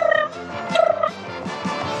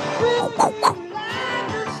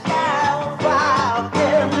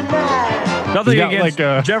 Nothing against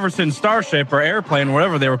like Jefferson Starship or Airplane,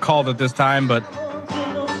 whatever they were called at this time, but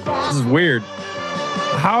this is weird.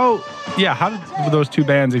 How did those two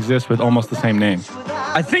bands exist with almost the same name?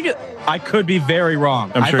 I could be very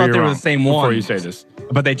wrong. I'm sure I thought they wrong were the same one. Before you say this.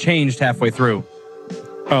 But they changed halfway through.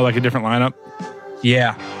 Oh, like a different lineup?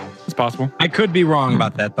 Yeah. It's possible. I could be wrong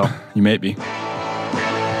about that, though. You may be.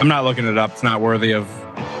 I'm not looking it up. It's not worthy of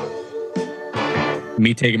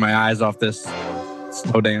me taking my eyes off this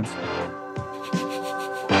slow dance.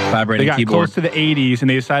 Vibrating they got keyboard. close to the 80s and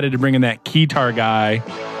they decided to bring in that keytar guy,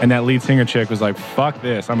 and that lead singer chick was like, fuck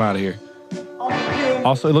this, I'm out of here.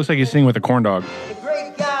 Also, it looks like he's singing with a corn dog.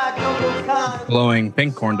 Glowing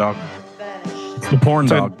pink corn dog. It's the porn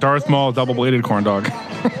it's dog. A Darth Maul double-bladed corn dog.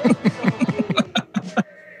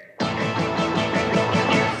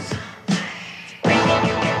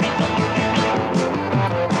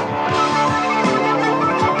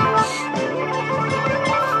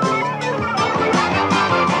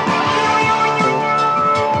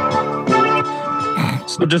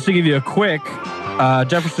 So just to give you a quick,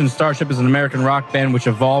 Jefferson Starship is an American rock band which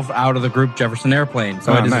evolved out of the group Jefferson Airplane.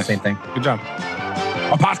 So it is the same thing. Good job.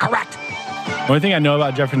 Upon correct. The only thing I know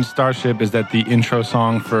about Jefferson Starship is that the intro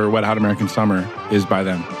song for Wet Hot American Summer is by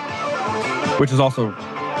them. Which is also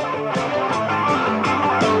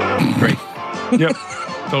great. Yep,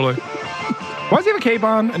 totally. Why does he have a cape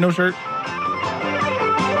on and no shirt?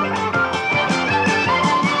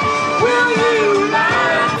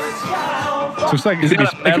 So it's like it could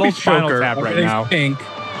be Spinal Tap right now. Pink.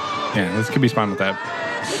 Yeah, this could be Spinal Tap.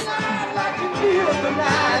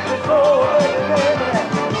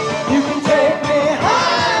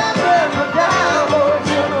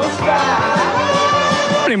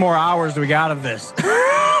 How many more hours do we got of this?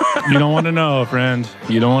 You don't want to know, friend.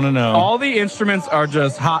 You don't want to know. All the instruments are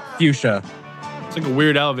just hot fuchsia. It's like a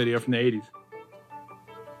Weird Al video from the 80s.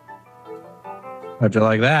 How'd you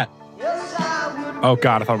like that? Oh,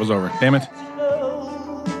 God, I thought it was over. Damn it.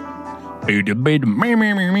 Kind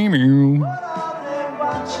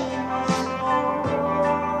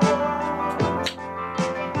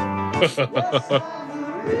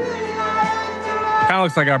of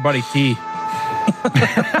looks like our buddy T.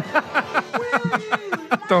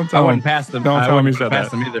 Don't tell him. Pass them. Don't tell him he said that.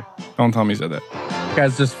 Pass them either. Don't tell him he said that.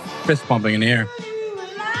 Guy's just fist pumping in the air.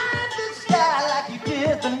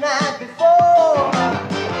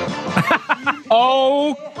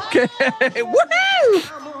 Okay. Woohoo!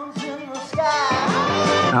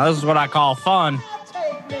 Now this is what I call fun.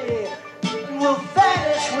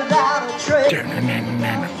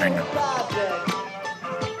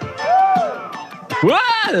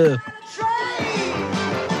 Whoa!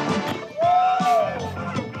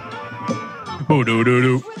 Boo doo doo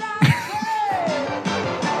doo.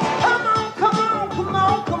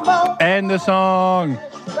 End the song.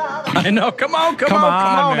 I know. Come on,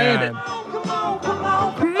 man. end it.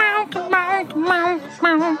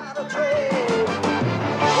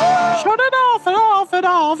 Shut it off and off and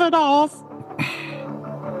off and off.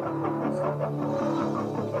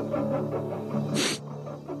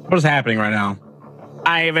 What is happening right now?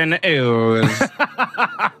 Ivan Ooze.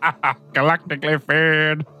 Galactically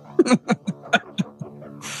fed.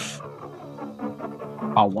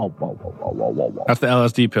 Whoa. That's the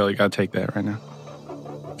LSD pill. You gotta take that right now.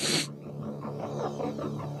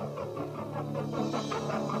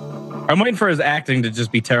 I'm waiting for his acting to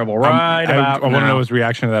just be terrible. I want to know his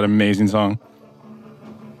reaction to that amazing song.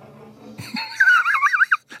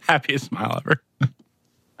 Happiest smile ever.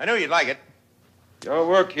 I knew you'd like it. Your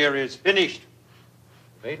work here is finished.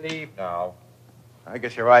 They leave now. I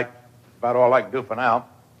guess you're right. About all I can do for now.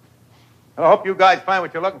 I hope you guys find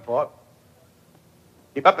what you're looking for.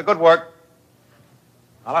 Keep up the good work.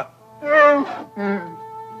 Holla.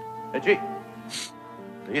 Itchy.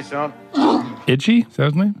 See you soon. Itchy? Is that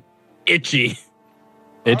his name? Itchy.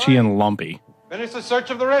 Itchy and lumpy. Finish the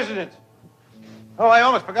search of the residence. Oh, I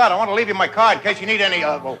almost forgot. I want to leave you my card in case you need any...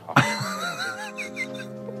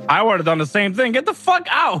 I would have done the same thing. Get the fuck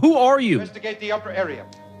out. Who are you? Investigate the upper area.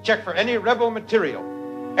 Check for any rebel material.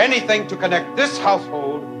 Anything to connect this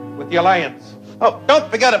household with the Alliance. Oh,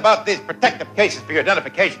 don't forget about these protective cases for your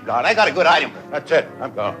identification card. I got a good item. That's it.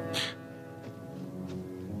 I'm gone.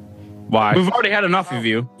 Why? We've already had enough of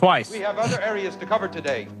you. Twice. We have other areas to cover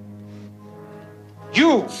today.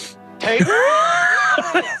 You take...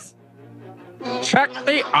 Check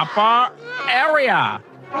the upper area.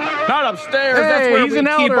 Not upstairs. Hey, that's where he's we an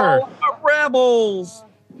keep elder. all our rebels.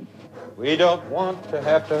 We don't want to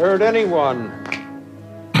have to hurt anyone.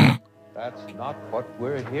 That's not what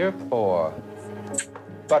we're here for.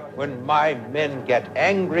 But when my men get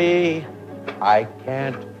angry, I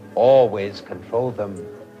can't always control them.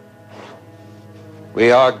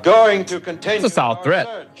 We are going to continue. It's a solid threat.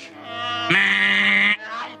 Search.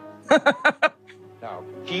 Now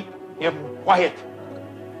keep him quiet.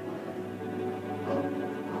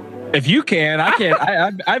 If you can, I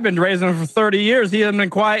can't. I've been raising him for 30 years. He hasn't been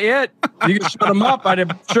quiet yet. You can shut him up. I'd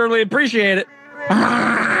surely appreciate it.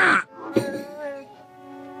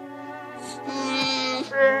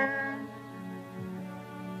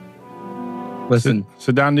 Listen.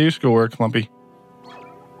 Sit down and do your schoolwork, Lumpy.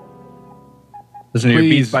 Listen to your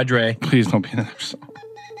Beats by Dre. Please don't be another song.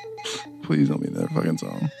 Please don't be another fucking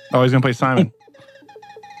song. Oh, he's going to play Simon.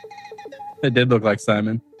 It did look like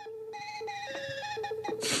Simon.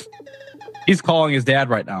 He's calling his dad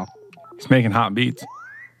right now. He's making hot beats.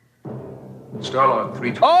 Starlog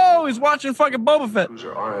 3. Oh, he's watching fucking Boba Fett.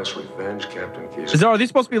 Cruiser RS Revenge, Captain Casey. Are these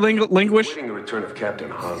supposed to be linguish? Awaiting the return of Captain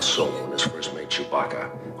Han Solo and his first mate Chewbacca,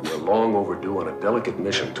 who are long overdue on a delicate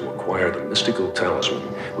mission to acquire the mystical talisman,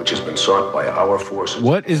 which has been sought by our forces.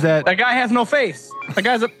 What is that? That guy has no face. That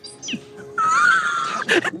guy's a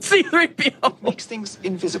C-3PO. Makes things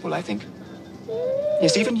invisible, I think.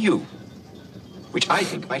 Yes, even you. Which I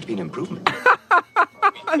think might be an improvement.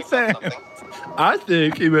 I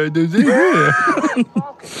think he might do this.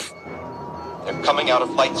 They're coming out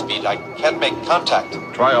of flight speed. I can't make contact.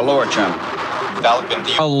 Try a lower channel. Falcon,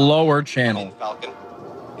 do you... A lower channel. Falcon.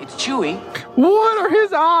 It's Chewie. What are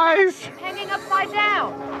his eyes? Hanging upside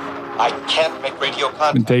down. I can't make radio Been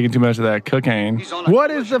contact. taking too much of that cocaine. What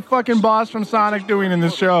is the fucking boss from Sonic doing in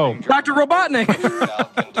this show? Dr. Robotnik.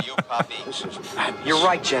 Falcon, do you copy? You're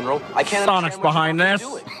right, General. I can't Sonic's behind this.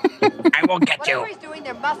 I will get you. Whatever he's doing,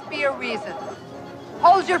 there must be a reason.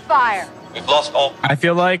 Hold your fire. We've lost all... I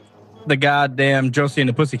feel like the goddamn Josie and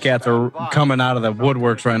the Pussycats are coming out of the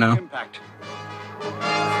woodworks right now.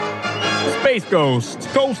 Space Ghost,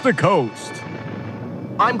 coast to coast.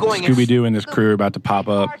 I'm going... Scooby-Doo and his crew are about to pop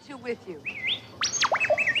up.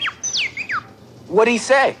 What'd he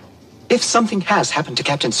say? If something has happened to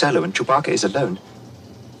Captain Solo and Chewbacca is alone,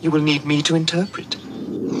 you will need me to interpret.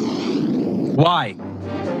 Why?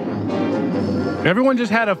 Everyone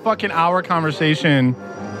just had a fucking hour conversation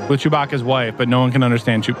with Chewbacca's wife, but no one can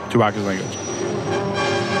understand Chewbacca's language.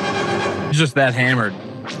 He's just that hammered.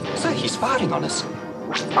 So he's firing on us.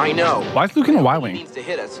 I know. Why is Luke in a He Y-Wing? needs to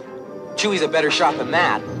hit us. Chewie's a better shot than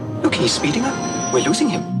that. Look, he's speeding up. We're losing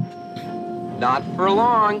him. Not for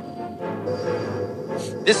long.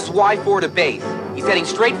 This is Y4 to base. He's heading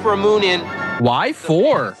straight for a moon in...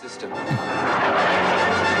 Y4? System.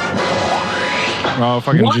 Oh,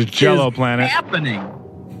 fucking What Jello is planet. happening?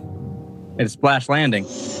 It's Splash Landing.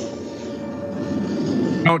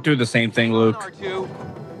 Don't do the same thing, Luke.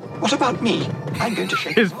 What about me? I'm going to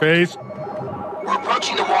shake his face. We're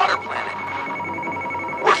approaching the water planet.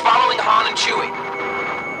 We're following Han and Chewie.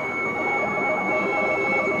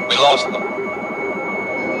 We lost them.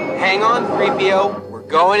 Hang on, 3PO. We're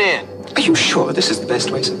going in. Are you sure this is the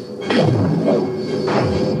best way, sir?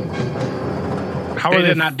 How They are they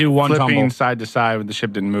did not do one flipping tumble. side to side when the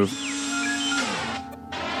ship didn't move?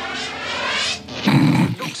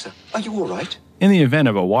 Look, sir, are you all right? In the event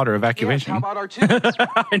of a water evacuation, How about R2?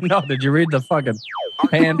 I know. Did you read the fucking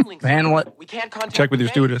panlet? We can't contact check with your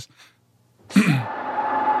stewardess.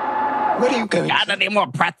 Where are you going? Got any more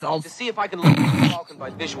pretzels? to see if I can locate the Falcon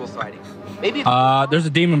by visual sighting. Maybe. There's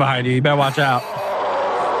a demon behind you. You better watch out.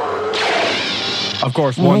 Of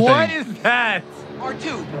course, one What thing. is that?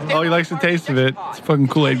 R2. Oh, he likes the taste of it. It's a fucking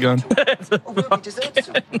Kool-Aid gun.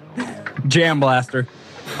 Jam blaster.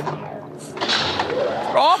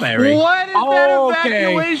 Strawberry. What is that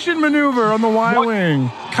evacuation maneuver on the Y-Wing?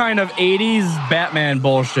 Kind of 80s Batman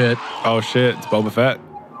bullshit. Oh, shit. It's Boba Fett.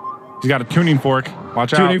 He's got a tuning fork.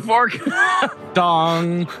 Watch out. Tuning fork.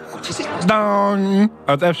 Dong. Dong.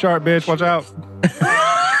 That's F-sharp, bitch. Watch out.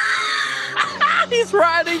 He's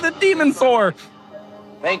riding the demon sword.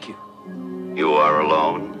 Thank you. You are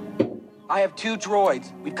alone? I have 2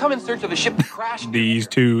 droids. We've come in search of the ship that crashed. These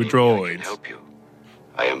 2 droids. Help you.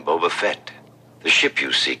 I am Boba Fett. The ship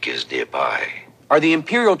you seek is nearby. Are the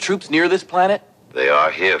Imperial troops near this planet? They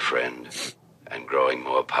are here, friend, and growing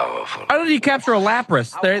more powerful. How did he capture a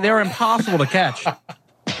Lapras? They're impossible to catch.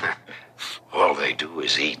 All they do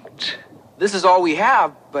is eat. This is all we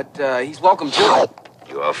have, but he's welcome to it.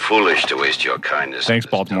 You are foolish to waste your kindness. Thanks,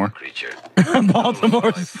 Baltimore. Creature.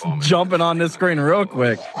 Baltimore's jumping on this screen real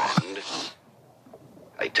quick.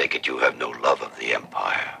 I take it you have no love of the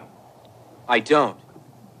Empire. I don't.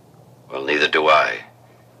 Well, neither do I.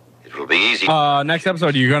 It will be easy. Next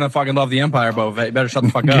episode, you're gonna fucking love the Empire, Boba Fett. You better shut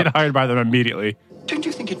the fuck Get up. hired by them immediately. Don't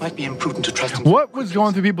you think it might be imprudent to trust him? What was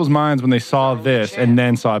going through people's minds when they saw this and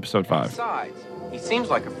then saw episode 5? Besides, he seems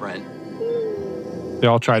like a friend. They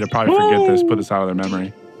all tried to probably forget this, put this out of their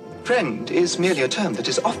memory. Friend is merely a term that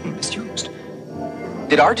is often misused.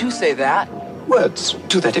 Did R2 say that? Words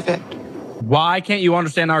to that effect. Why can't you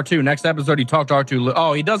understand R2? Next episode, he talked to R2.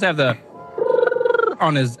 Oh, he does have the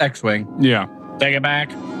on his X-Wing. Yeah. Take it back.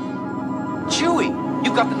 Chewie,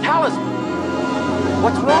 you got the talisman.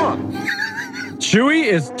 What's wrong? Chewie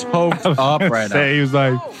is toked up right now. He was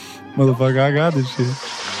like, motherfucker, I got this shit.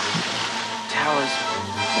 Talisman.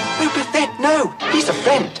 Boba Fett, no! He's a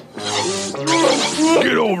friend!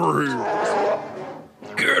 Get over here!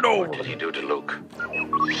 Get over. What did he do to Luke?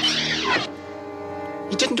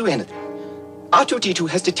 He didn't do anything. R2-D2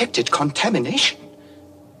 has detected contamination.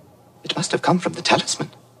 It must have come from the talisman.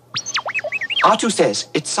 R2 says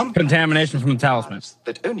it's some contamination from the talisman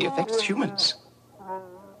that only affects humans.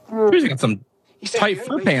 He's got some tight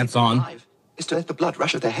fur pants on. Is to let the blood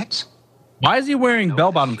rush at their heads. Why is he wearing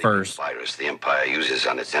bell-bottom furs? Virus the Empire uses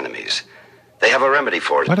on its enemies. They have a remedy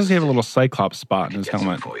for it. Why does he have a little Cyclops spot in his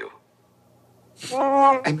helmet?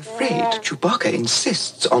 I'm afraid Chewbacca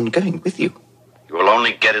insists on going with you. You will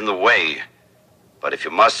only get in the way. But if you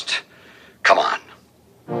must, come on.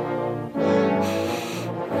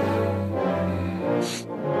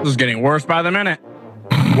 This is getting worse by the minute.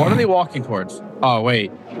 What are they walking towards? Oh,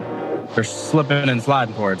 wait. They're slipping and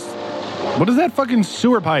sliding towards. What is that fucking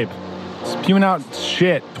sewer pipe? Spewing out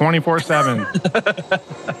shit 24/7.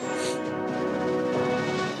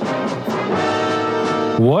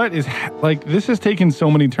 What is like? This has taken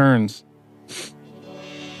so many turns.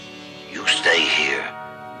 You stay here.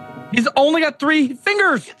 He's only got 3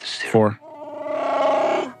 fingers. 4.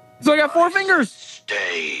 He's only got 4 fingers.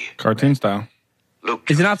 Stay. Cartoon style.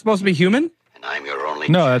 Is he not supposed to be human? And I'm your only.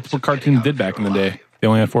 No, that's what cartoons did back in the day. They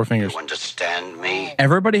only had 4 fingers. You understand me?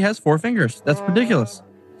 Everybody has 4 fingers. That's ridiculous.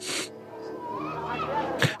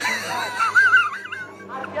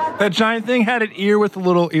 That giant thing had an ear with a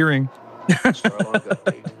little earring.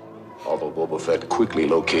 Although Boba Fett quickly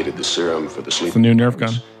located the serum for the It's sleep, a new Nerf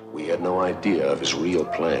gun. we had no idea of his real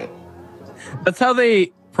plan. That's how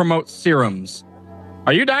they promote serums.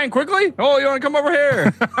 Are you dying quickly? Oh, you want to come over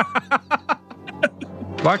here?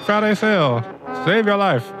 Black Friday sale. Save your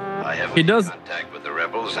life. I have He does. contact with the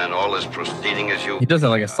rebels, and all is proceeding as you. He does that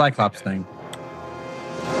like a Cyclops thing.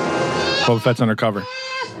 Boba Fett's undercover.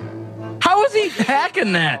 How is he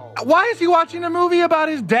hacking that? Why is he watching a movie about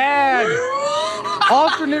his dad?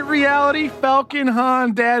 Alternate reality, Falcon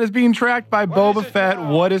Han dad is being tracked by Boba Fett.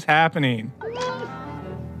 What is happening?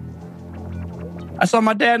 I saw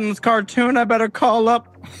my dad in this cartoon. I better call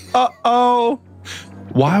up. Uh-oh.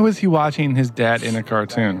 Why was he watching his dad in a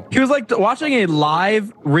cartoon? He was like watching a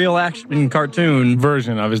live, real action cartoon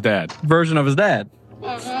version of his dad.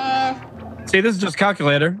 See, this is just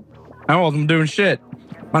calculator. I wasn't doing shit.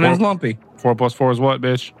 My name's Lumpy. 4 + 4 is what,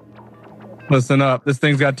 bitch? Listen up. This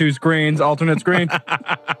thing's got 2 screens, alternate screen.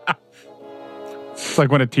 It's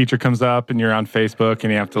like when a teacher comes up and you're on Facebook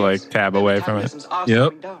and you have to like tab away from it.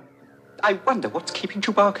 Yep. I wonder what's keeping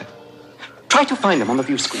Chewbacca. Try to find them on the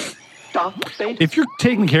view screen. If you're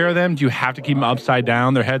taking care of them, do you have to keep them upside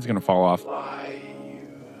down? Their head's going to fall off.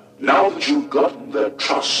 Now that you've gotten their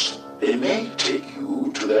trust, they may take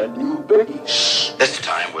you to their new base. This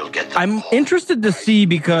time we'll get them. I'm interested to see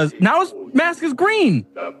because now his mask is green.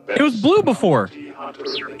 It was blue before.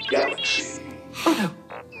 Oh no.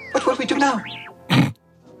 What will we do now?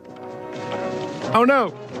 Oh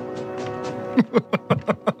no.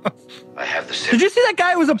 I have the Did you see that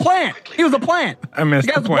guy? It was a plant. He was a plant. I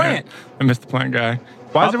missed the plant. I missed the plant guy.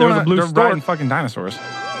 Why is everyone blue riding fucking dinosaurs?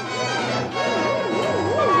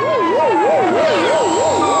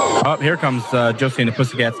 Oh, here comes Josie and the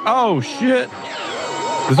Pussycats. Oh, shit.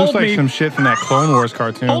 This looks like some shit from that Clone Wars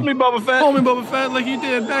cartoon. Hold me, Boba Fett. Hold me, Boba Fett, like you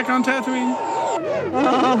did back on Tatooine.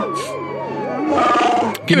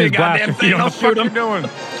 Give me a goddamn thing. I'll shoot him. Doing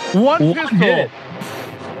one pistol.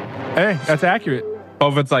 Hey, that's accurate.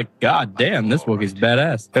 Boba Fett's like, God damn, this Wookiee's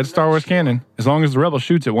badass. That's Star Wars canon. As long as the rebel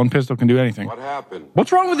shoots it, one pistol can do anything. What happened?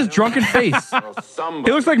 What's wrong with his drunken face?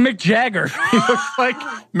 He looks like Mick Jagger. He looks like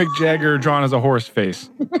Mick Jagger drawn as a horse face.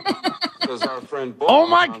 Our friend oh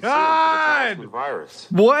my God!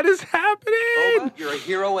 What is happening? Boba, you're a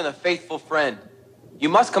hero and a faithful friend. You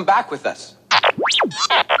must come back with us.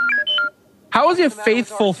 How is he a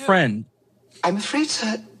faithful friend? I'm afraid,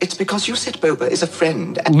 sir, it's because you said Boba is a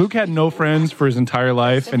friend. And Luke had no friends for his entire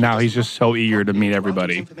life, and now he's just so eager to meet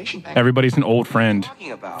everybody. Everybody's an old friend,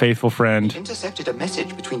 faithful friend. Intercepted a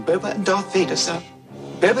message between Boba and Darth Vader, sir.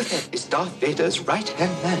 Boba Fett is Darth Vader's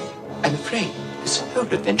right-hand man. I'm afraid this whole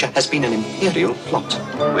adventure has been an Imperial plot.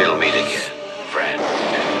 We'll meet again, friend.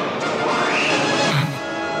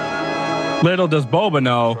 Little does Boba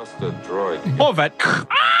know. Boba Fett.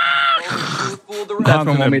 That's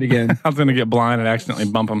when we'll meet again. I was going to get blind and accidentally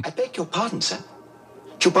bump him. I beg your pardon, sir.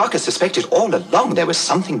 Chewbacca suspected all along there was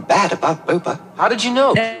something bad about Boba. How did you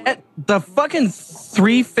know? The fucking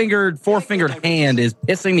 3-fingered, 4-fingered hand is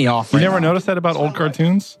pissing me off. You never noticed that about old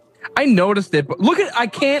cartoons? I noticed it, but look at, I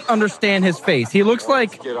can't understand his face. He looks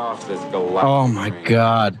like, oh my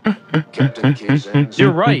God.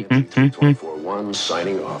 You're right. 24-1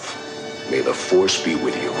 signing off. May the Force be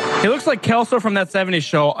with you. He looks like Kelso from that 70s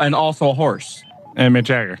show and also a horse. And Mick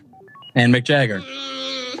Jagger.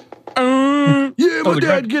 Yeah, my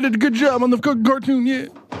dad did a good job on the cartoon, yeah.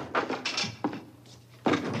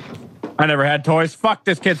 I never had toys. Fuck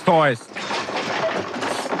this kid's toys.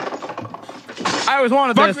 I always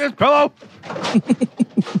wanted this. Fuck this pillow.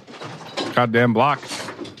 Goddamn block.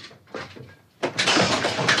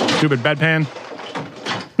 Stupid bedpan.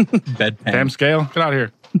 Bedpan. Damn scale. Get out of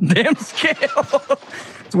here. Damn scale.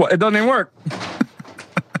 It doesn't even work.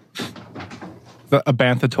 A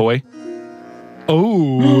Bantha toy.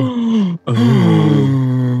 Oh.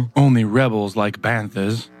 Oh. Only rebels like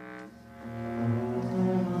Banthas.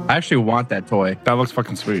 I actually want that toy. That looks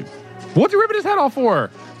fucking sweet. What's he ripping his head off for?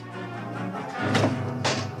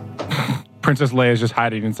 Princess Leia's just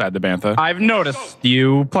hiding inside the Bantha. I've noticed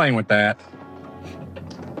you playing with that.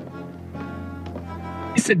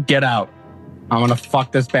 He said, get out. I'm going to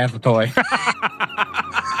fuck this Bantha toy.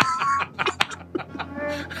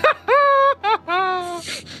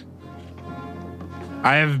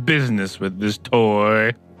 I have business with this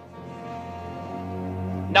toy.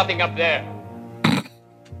 Nothing up there.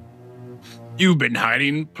 You've been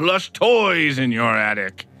hiding plush toys in your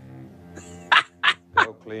attic.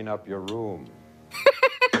 Go clean up your room.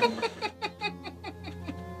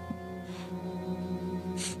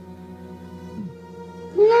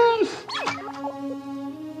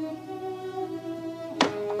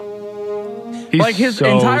 Like his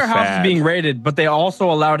entire house is being raided, but they also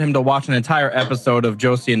allowed him to watch an entire episode of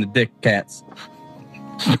Josie and the Dick Cats.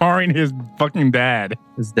 Starring his fucking dad.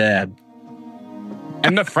 His dad.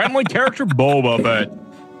 And the friendly character Boba Fett.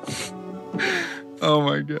 Oh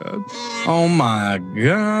my God. Oh my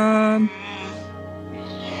God.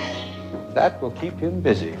 That will keep him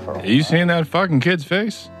busy for a while. You seen that fucking kid's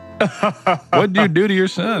face? What'd you do to your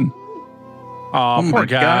son? Oh, poor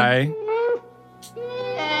guy.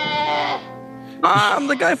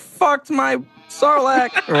 The guy fucked my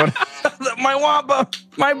Sarlacc. Or what? My Wampa.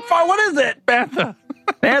 What is it? Bantha.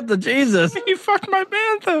 Bantha, Jesus. He fucked my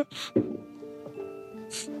Bantha.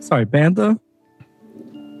 Sorry, Bantha.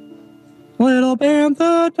 Little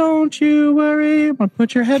Bantha, don't you worry. I'm gonna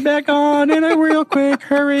put your head back on in a real quick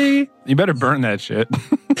hurry. You better burn that shit.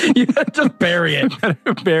 You better just bury it.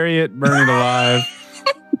 Bury it, burn it alive.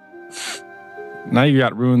 Now you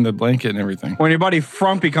got ruined the blanket and everything. When your buddy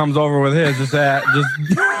Frumpy comes over with his, just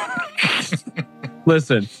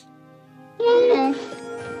listen.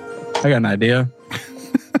 I got an idea.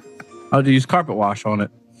 I'll use carpet wash on it.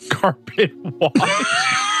 Carpet wash.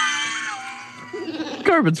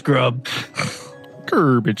 Carpet scrub.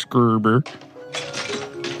 Garbage scrubber.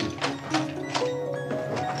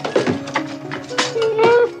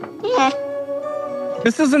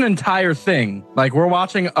 This is an entire thing. Like, we're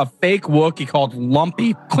watching a fake Wookiee called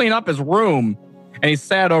Lumpy clean up his room, and he's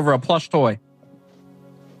sad over a plush toy.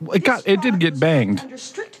 It did get banged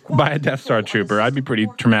by a Death Star trooper. I'd be pretty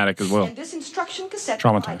traumatic as well.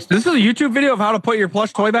 Traumatized. This is a YouTube video of how to put your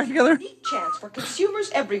plush toy back together?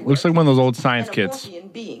 Looks like one of those old science kits. See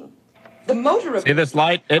this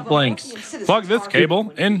light? It blinks. Plug this cable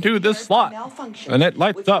into this slot, and it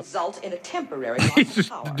lights up.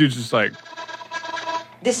 The dude's just like...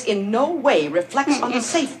 This in no way reflects on the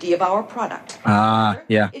safety of our product.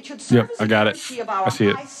 Yeah. Yep, I got it. I see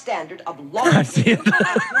it. I see it.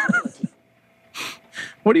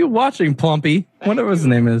 What are you watching, Plumpy? Whatever his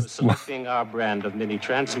name is. Selecting our brand of mini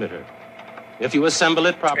transmitter. If you assemble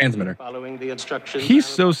it properly, following the instructions... He's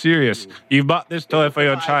so serious. You bought this toy for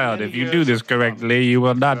your child. If you do this correctly, you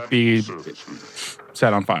will not be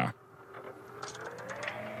set on fire.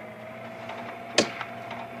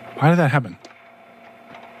 Why did that happen?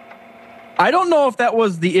 I don't know if that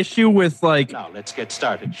was the issue with, like... Now, let's get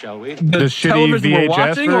started, shall we? The shitty television VHS we're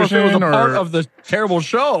watching, version, or if it was a part of the terrible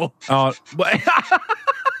show. Oh,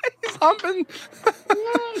 he's humping.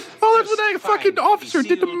 Oh, that's what that fucking officer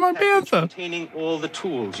did to my Bantha. Containing all the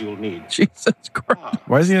tools you'll need. Jesus Christ.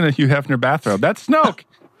 Why is he in a Hugh Hefner bathrobe? That's Snoke.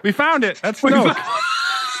 We found it. That's Snoke.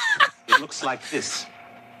 It looks like this.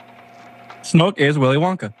 Snoke is Willy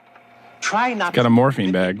Wonka. Try not Got a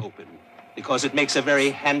morphine bag. Because it makes a very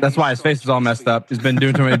handy... That's why his face is all messed up. He's been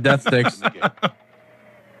doing too many death sticks.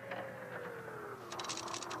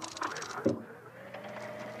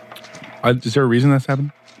 Is there a reason that's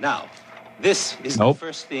happened? Now, this is the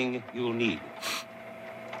first thing you'll need.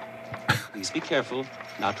 Please be careful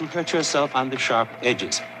not to hurt yourself on the sharp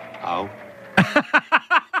edges. Ow.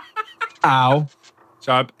 Ow.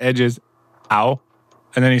 Sharp edges. Ow.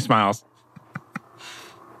 And then he smiles.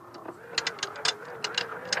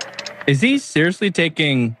 Is he seriously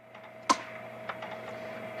taking...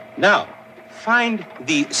 Now, find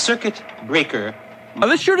the circuit breaker. Are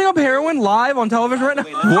they shooting up heroin live on television right now?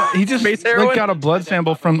 What? He just got a blood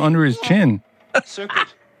sample from under his chin. Circuit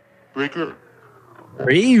breaker.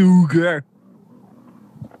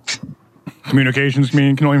 Communications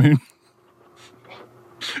mean, can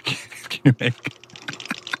you make...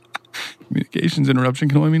 Communications interruption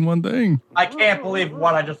can only mean one thing. I can't believe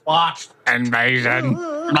what I just watched. Invasion.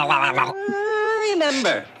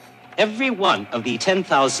 Remember, every one of the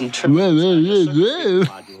 10,000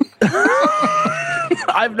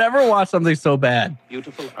 I've never watched something so bad.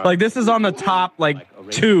 Like, this is on the top, like,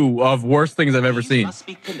 2 of worst things I've ever seen. Must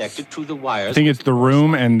be connected to the wires. I think it's The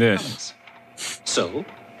Room and this. So,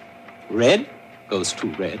 red goes to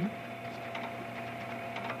red.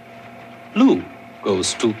 Blue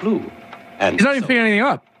goes to blue. And he's not even picking anything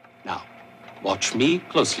up. Now, watch me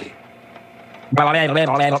closely. I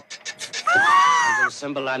will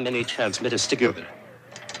assemble our many transmitters together.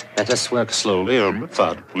 Let us work slowly or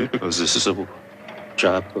methodically, because this is a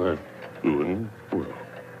job we're doing well.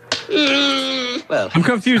 Well, I'm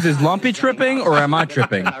confused. Is Lumpy tripping or am I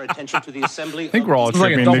tripping? Our attention to the assembly. I think we're all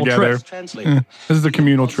tripping like together. Trip. This is a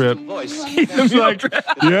communal trip. He's like,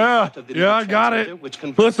 yeah, I got it.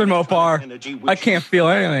 Listen, Mopar, I can't feel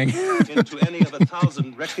anything. Into any of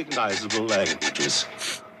 1,000 recognizable languages.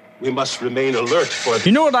 We must remain alert for...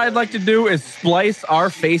 You know what I'd like to do is splice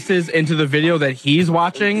our faces into the video that he's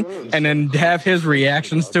watching and then have his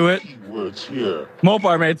reactions to it.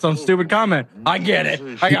 Mopar made some stupid comment. I get it.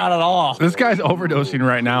 I got it all. This guy's overdosing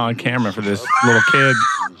right now on camera for this little kid.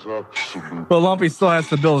 But Lumpy still has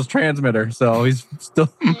to build his transmitter, so he's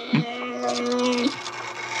still...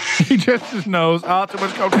 He just his nose. Oh, too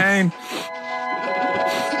much cocaine.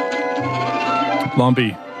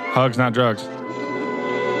 Lumpy. Hugs, not drugs.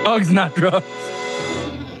 Hugs, not drugs.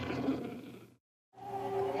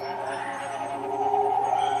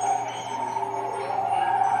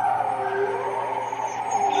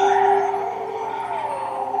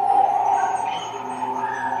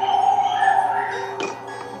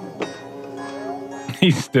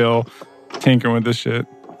 He's still tinkering with this shit.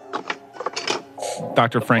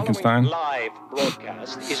 Dr. Frankenstein. Live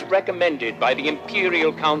broadcast is recommended by the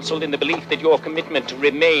Imperial Council in the belief that your commitment to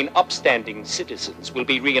remain upstanding citizens will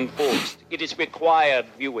be reinforced. It is required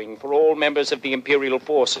viewing for all members of the Imperial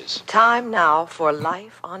forces. Time now for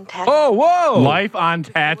Life on Tatooine. Oh, whoa! Life on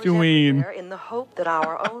Tatooine. In the hope that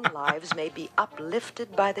our own lives may be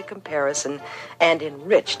uplifted by the comparison and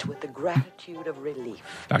enriched with the gratitude of relief.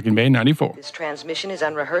 Docking Bay 94. This transmission is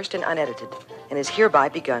unrehearsed and unedited, and is hereby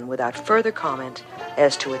begun without further comment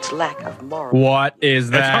as to its lack of moral. What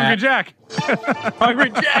is that? That's Hungry Jack. Hungry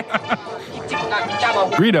Jack.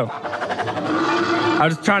 Greedo. I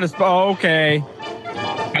was trying to. Oh, okay.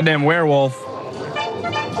 Goddamn werewolf.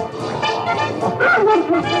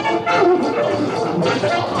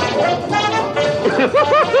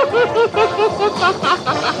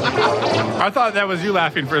 I thought that was you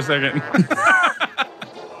laughing for a second.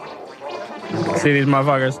 See these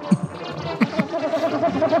motherfuckers.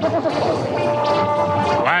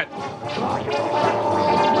 What?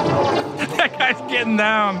 That guy's getting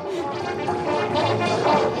down.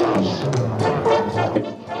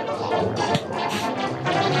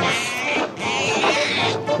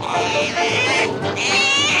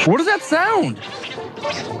 What does that sound?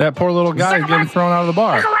 That poor little guy is getting thrown out of the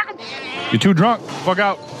bar. You're too drunk. Fuck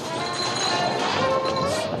out.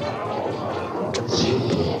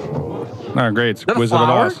 Not great. It's Wizard of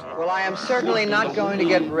Oz. Well, I am certainly not going to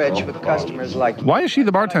get rich with customers like you. Why is she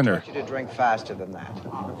the bartender? I want you to drink faster than that.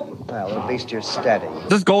 Well, at least you're steady. Is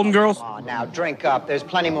this Golden Girls? Come on, now drink up. There's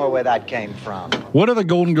plenty more where that came from. What are the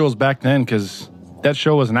Golden Girls back then? Because that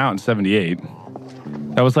show wasn't out in 78.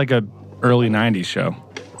 That was like a early 90s show.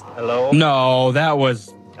 Hello? No, that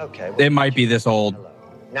was... Okay. It might be this old.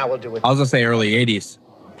 Now we'll do it. I was going to say early 80s.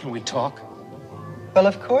 Can we talk? Well,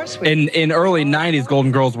 of course we... In early 90s,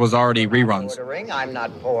 Golden Girls was already reruns. I'm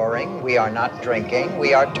not pouring. We are not drinking.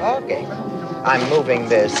 We are talking. I'm moving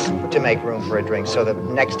this to make room for a drink so that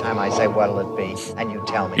next time I say what'll it be, and you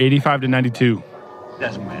tell me. 85 to 92.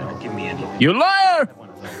 Doesn't matter. Give me anything. You liar!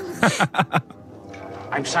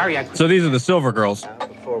 I'm sorry I... So these are the Silver Girls.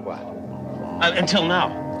 For what? Until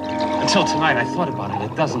now. Until tonight, I thought about it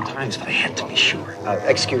a dozen times, but I had to be sure.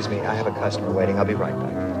 Excuse me, I have a customer waiting. I'll be right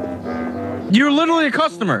back. You're literally a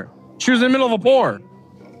customer. She was in the middle of a pour.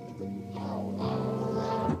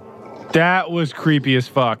 That was creepy as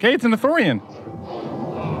fuck. Hey, it's an Ithorian.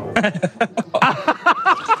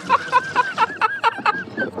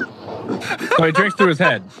 So he drinks through his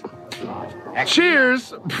head.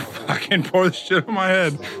 Cheers! Fucking pour this shit on my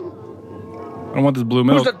head. I don't want this blue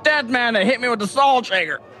milk. Who's the dead man that hit me with the salt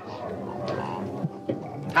shaker?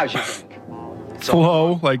 How's your drink?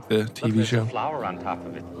 Flow, like the TV show. Flower on top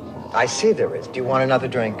of it. I see there is. Do you want another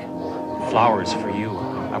drink? Flowers for you.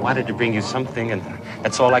 I wanted to bring you something, and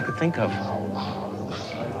that's all I could think of.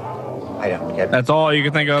 I don't get it. That's all you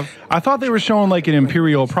can think of? I thought they were showing like an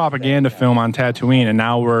Imperial propaganda film on Tatooine, and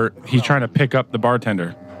now he's trying to pick up the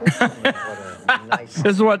bartender.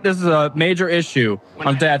 This is a major issue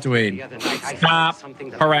on Tatooine. Stop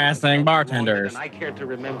harassing bartenders.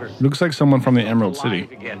 Looks like someone from the Emerald City.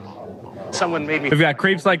 Someone made me. We've got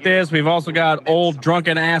creeps like this. We've also got old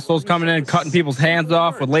drunken assholes coming in, cutting people's hands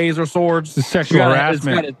off with laser swords. This is sexual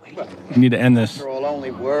harassment. We need to end this. They're all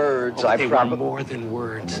only words. They were more than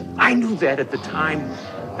words. I knew that at the time.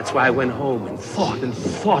 That's why I went home and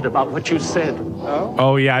thought about what you said.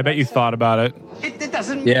 Oh yeah, I bet you thought about it. It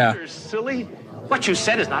doesn't matter, silly. What you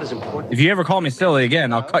said is not as important. If you ever call me silly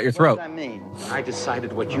again, I'll cut your throat. What does that mean? I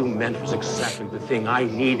decided what you meant was exactly the thing I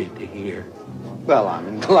needed to hear. Well,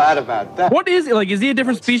 I'm glad about that. What is it? Like, is he a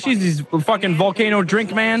different species? He's a fucking volcano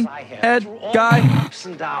drink man head guy? Ups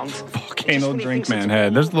and downs. Volcano drink man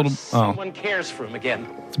head. There's a little... Someone cares for him again.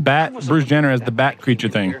 It's bat. Bruce Jenner has the bat creature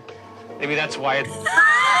thing. Maybe that's why I wasn't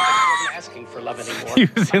asking for love anymore. He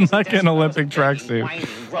was in like an Olympic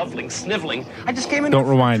tracksuit. Groveling, sniveling. I just came in. Don't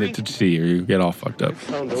rewind it to see or you get all fucked up.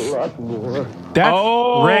 Found a lot more. That's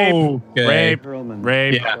rape. Okay.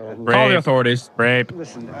 Rape. Yeah. Rape. Call the authorities. Rape.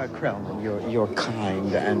 Listen, Krellman, you're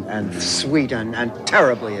kind and sweet and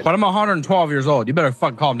terribly. But I'm 112 years old. You better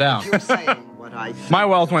fucking calm down. You're saying what I think. My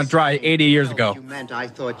wells went dry 80 years ago. You meant I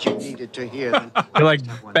thought you needed to hear them. You're like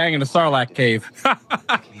banging a Sarlacc cave.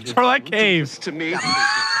 Sarlacc cave. To me.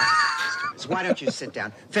 So why don't you sit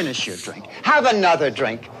down, finish your drink, have another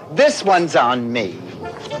drink. This one's on me.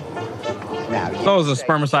 Now. So is a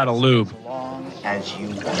spermicidal lube. As long as you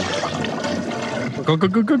want. Go.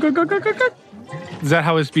 Is that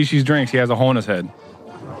how his species drinks? He has a hole in his head.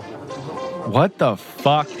 What the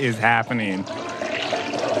fuck is happening?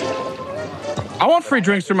 I want free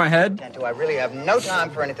drinks through my head. Do I really have no time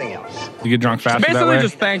for anything else? You get drunk faster Basically that way?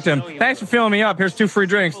 just thanked him. Thanks for filling me up. Here's 2 free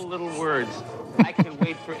drinks. Little words. I can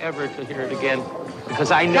wait forever to hear it again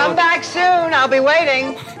because I know. Come back soon. I'll be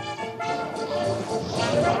waiting.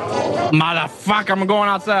 Motherfucker, I'm going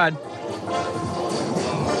outside.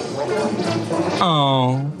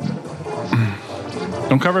 Oh.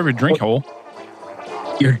 Don't cover every drink hole.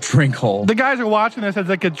 Your drink hole. The guys are watching this as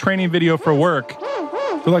like a training video for work.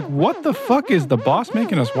 They're like, what the fuck is the boss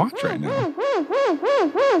making us watch right now?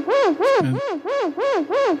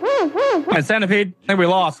 My Centipede, I think we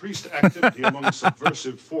lost. Increased activity among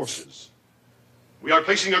subversive forces. We are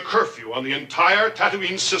placing a curfew on the entire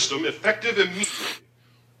Tatooine system effective immediately.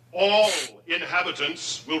 All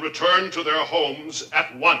inhabitants will return to their homes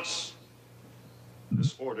at once.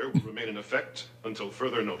 This order will remain in effect until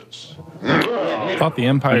further notice. I thought the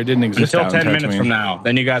Empire didn't exist until 10 out in minutes Tatooine. from now.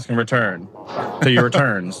 Then you guys can return to your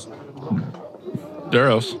returns.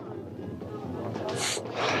 Duros.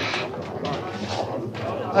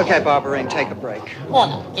 Okay, Barbara, take a break. Take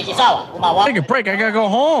a break. I gotta go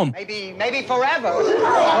home. Maybe forever.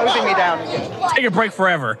 Closing me down again. Take a break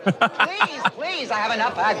forever. Please, I have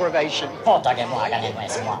enough aggravation. All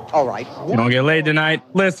right. You don't get laid tonight.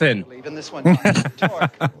 Listen. Leaving this one. Forget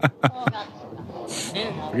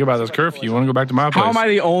about this curfew. You want to go back to my place? How am I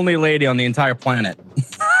the only lady on the entire planet?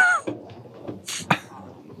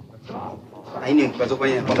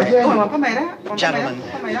 Gentlemen.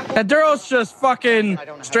 That Duros just fucking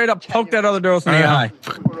straight up poked that other Duros in the eye.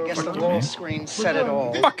 I guess the wall screen said it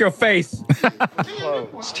all. Fuck your face.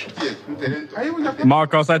 Closed.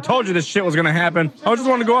 Marcos, I told you this shit was gonna happen. I just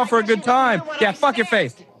want to go out for a good time. Yeah, fuck your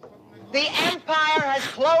face. The Empire has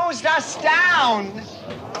closed us down.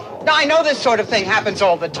 Now, I know this sort of thing happens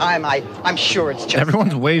all the time. I'm sure it's just...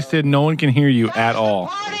 Everyone's wasted. No one can hear you at all.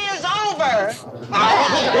 Party is over.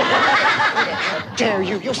 How dare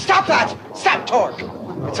you? You stop that. Stop, Torque.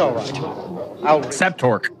 It's all right.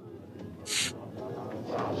 Septork.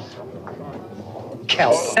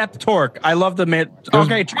 Kel. Septork. I love the mid.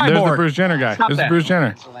 Okay, Triborg. There's the Bruce Jenner guy. There's the Bruce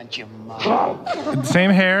Jenner.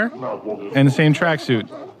 Same hair and the same tracksuit.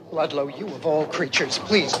 Ludlow, you of all creatures,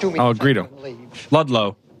 please do me Oh, Greedo.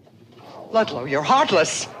 Ludlow. Ludlow, you're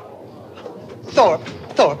heartless. Thorpe,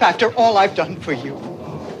 after all I've done for you.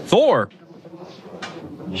 Thor.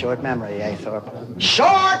 Short memory, eh, Thorpe?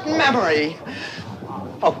 Short memory!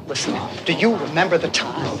 Oh, listen, do you remember the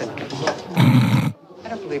time that... I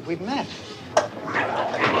don't believe we've met.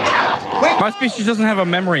 My species doesn't have a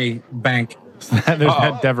memory bank. There's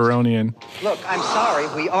that Deveronian. Look, I'm sorry,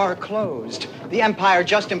 we are closed. The Empire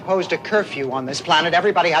just imposed a curfew on this planet.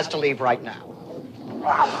 Everybody has to leave right now.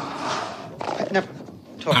 Never.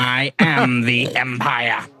 I am the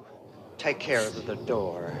Empire. Take care of the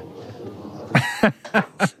door.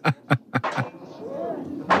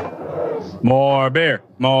 More beer,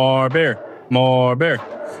 more beer, more beer.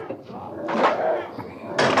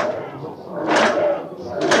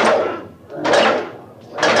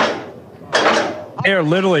 They're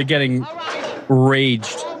literally getting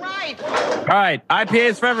raged. All right,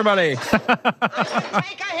 IPAs for everybody. Take a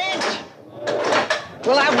hint.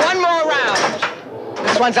 We'll have one more round.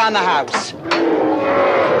 This one's on the house.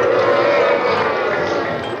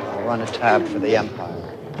 I'll run a tab for the Empire.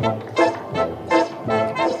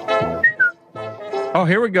 Oh,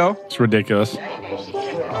 here we go. It's ridiculous.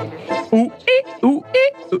 Ooh, ooh, ooh.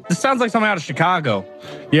 This sounds like something out of Chicago.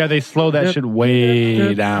 Yeah, they slow that shit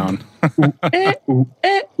way down.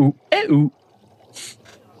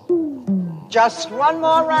 Just one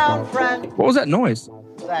more round, friend. What was that noise?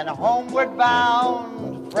 Then homeward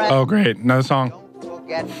bound, friend. Oh, great. Another song.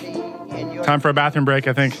 Forget me in your... Time for a bathroom break,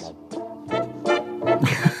 I think.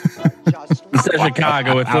 Instead of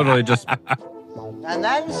Chicago, it's literally just... And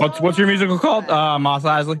then What's your musical called? Moss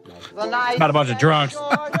Eisley. It's about a bunch of drunks.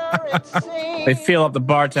 They feel up the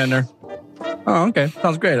bartender. Oh, okay.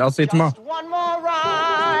 Sounds great. I'll see you tomorrow. One more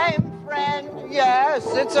rhyme, friend. Yes,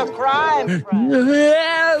 it's a crime, friend.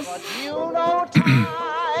 Yes. But you know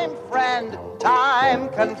time, friend. Time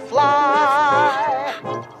can fly.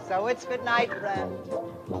 So it's good night, friend.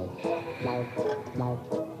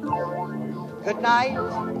 Good night,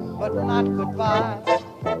 but not goodbye.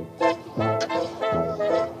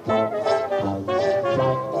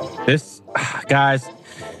 This, guys,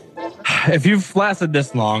 if you've lasted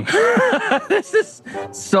this long, this is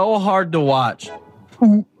so hard to watch.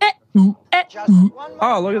 Oh,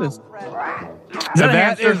 look at this.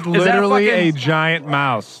 That is literally a giant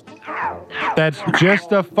mouse. That's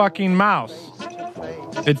just a fucking mouse.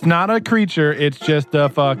 It's not a creature, it's just a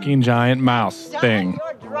fucking giant mouse thing.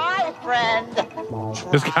 Dry, friend.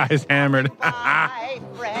 This guy's hammered.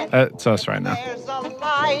 That's us right now. There's a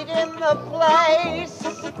light in the place.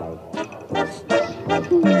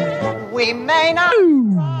 We may not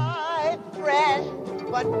cry, friend.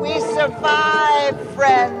 But we survived,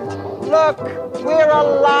 friend. Look, we're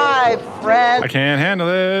alive, friend. I can't handle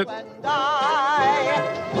it.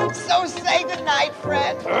 So say goodnight,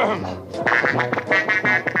 friend.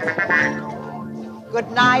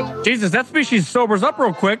 Good night. Jesus, that species sobers up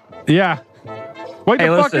real quick. Yeah. Wake Hey,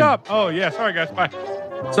 the listen. fuck up. Oh, yeah. Sorry, guys. Bye.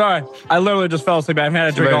 Sorry, I literally just fell asleep. I haven't had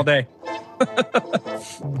a drink all day.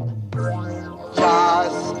 Just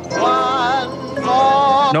one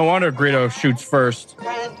more. No wonder Greedo shoots first.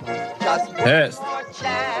 Just Pissed. one more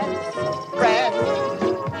chance, friend.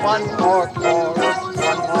 One more course, one more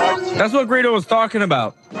chance. That's what Greedo was talking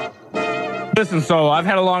about. Listen, so I've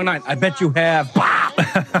had a long night. I bet you have.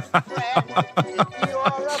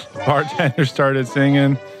 Bartender started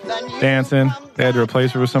singing, dancing. They had to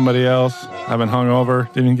replace her with somebody else. I've been hungover.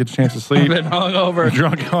 Didn't even get a chance to sleep. I've been hungover.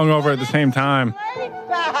 Drunk and hungover at the same time.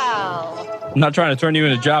 I'm not trying to turn you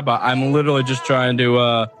into Jabba. I'm literally just trying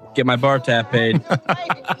to get my bar tab paid.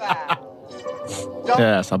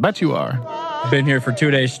 Yes, I'll bet you are. Been here for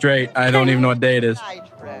 2 days straight. I don't even know what day it is.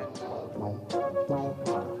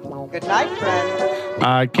 Good night, friend.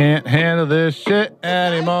 I can't handle this shit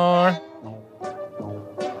anymore.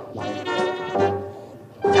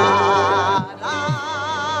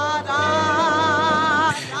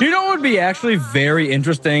 You know what would be actually very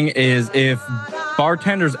interesting is if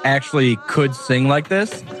bartenders actually could sing like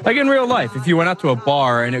this. Like in real life, if you went out to a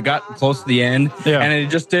bar and it got close to the end and it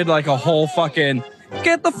just did like a whole fucking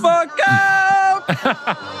get the fuck out.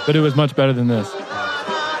 But it was much better than this.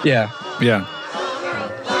 Yeah. Yeah.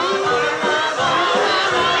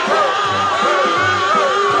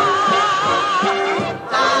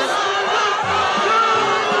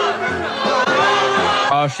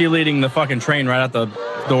 Oh, she leading the fucking train right out the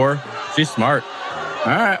door. She's smart.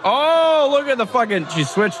 All right. Oh, look at the fucking. She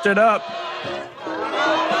switched it up.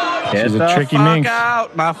 She's Get a the tricky fuck minx.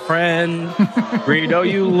 out, my friend. Greedo,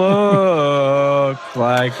 you look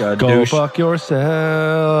like a Go douche. fuck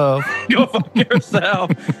yourself. Go fuck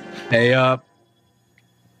yourself. Hey up.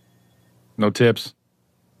 No tips.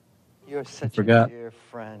 You're such Forgot. a dear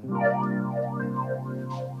friend.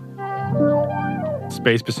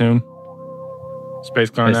 Space bassoon.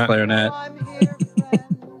 Space clarinet. Space clarinet.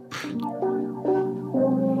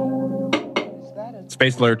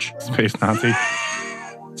 Space lurch. Space Nazi.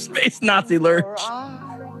 Space Nazi lurch.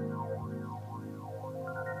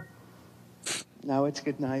 Now it's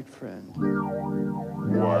good night, friend.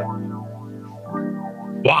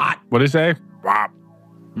 What? What did he say? Wop.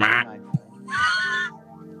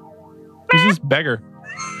 Who's this beggar?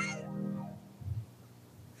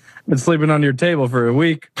 Been sleeping on your table for a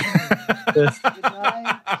week.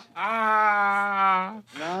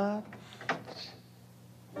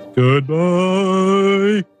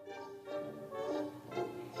 Goodbye.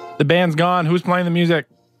 The band's gone. Who's playing the music?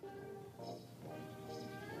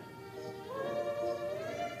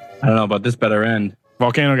 I don't know, but this better end.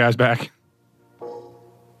 Volcano guy's back.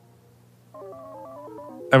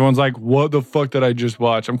 Everyone's like, what the fuck did I just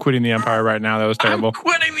watch? I'm quitting the Empire right now. That was terrible. I'm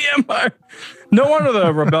quitting the Empire. No wonder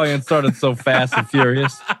the rebellion started so fast and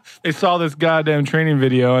furious. They saw this goddamn training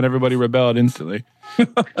video and everybody rebelled instantly.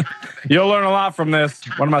 You'll learn a lot from this.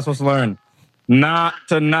 What am I supposed to learn? Not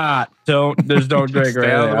to not. Don't drink Stay or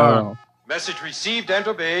out of the bar. Message received and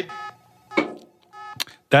obeyed.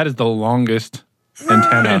 That is the longest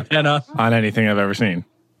antenna on anything I've ever seen.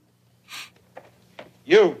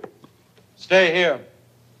 You, stay here.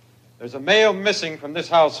 There's a male missing from this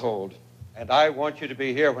household, and I want you to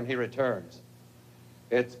be here when he returns.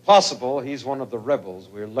 It's possible he's one of the rebels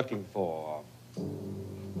we're looking for.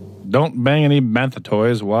 Don't bang any bantha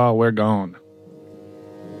toys while we're gone.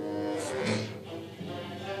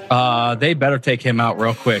 They better take him out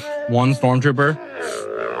real quick. One stormtrooper.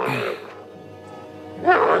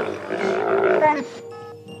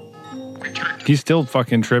 He's still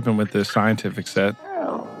fucking tripping with this scientific set.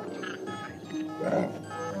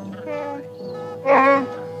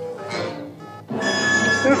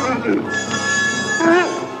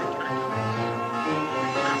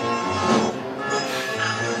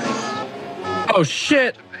 Oh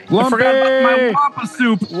shit! Lumpy! I forgot about my Wampa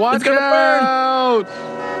soup. Watch It's gonna out!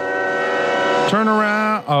 Turn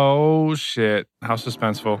around. Oh shit! How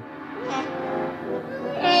suspenseful.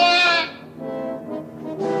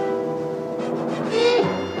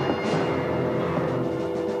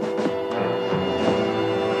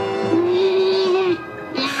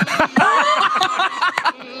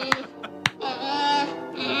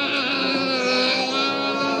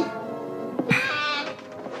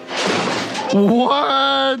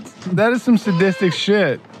 What? That is some sadistic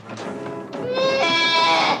shit.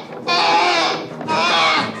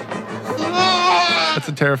 That's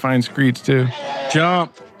a terrifying screech, too.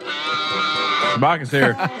 Jump. Chewbacca's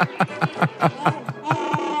here.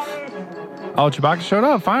 Oh, Chewbacca showed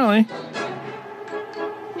up finally.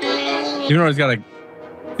 You know he's got a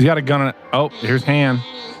gun on it. Oh, here's Han.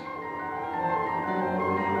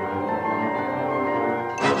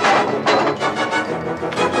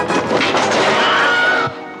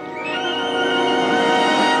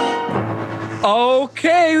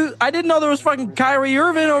 Okay, I didn't know there was fucking Kyrie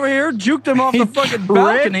Irving over here. Juked him off the fucking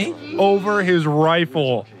balcony. Over his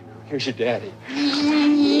rifle. Here's your daddy.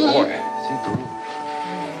 Boy,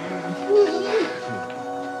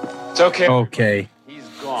 it's okay. Okay. He's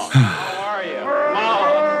gone. How are you?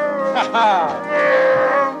 Mom.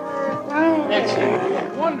 It's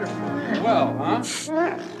wonderful. Well, huh?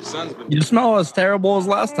 Son's been You smell as terrible as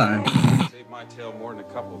last time. saved my tail more than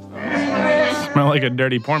a couple of times. Smell like a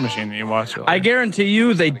dirty porn machine when you watch it. I guarantee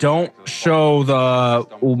you they don't show the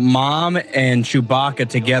mom and Chewbacca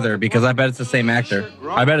together because I bet it's the same actor.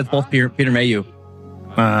 I bet it's both Peter Mayhew.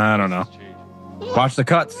 I don't know. Watch the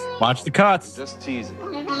cuts. Watch the cuts. Just teasing.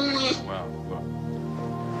 Well,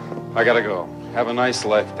 look. I gotta go. Have a nice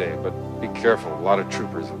life day, but be careful. A lot of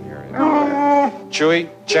troopers in the area. Chewie,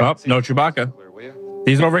 check. Oh, no Chewbacca.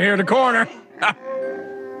 He's over here in the corner.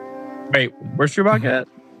 Wait, where's Chewbacca at?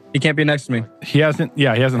 He can't be next to me. He hasn't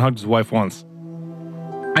hugged his wife once.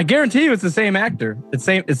 I guarantee you it's the same actor. It's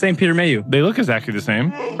same Peter Mayhew. They look exactly the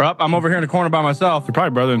same. I'm over here in the corner by myself. They're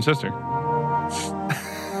probably brother and sister.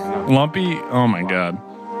 Lumpy, oh my God.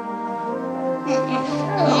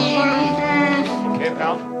 Okay,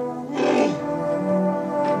 pal.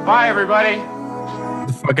 Bye, everybody. Get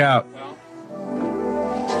the fuck out.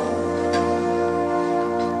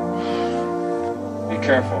 Be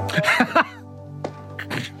careful.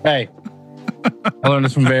 Hey, I learned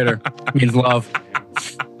this from Vader. It means love.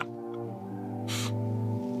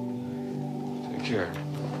 Take care.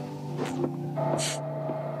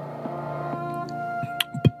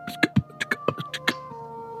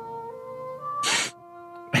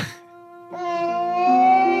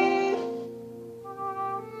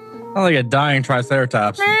 Sound like a dying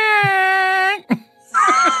Triceratops.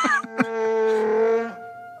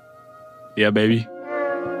 Yeah, baby.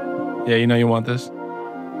 Yeah, you know you want this.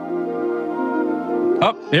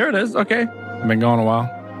 Oh, here it is. Okay. I've been gone a while.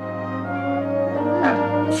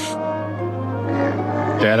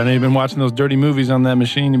 Dad, I know you've been watching those dirty movies on that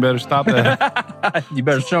machine. You better stop that. You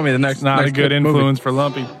better show me the next. Not next a good influence movie. for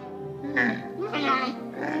Lumpy.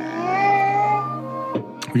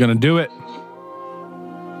 We're gonna do it.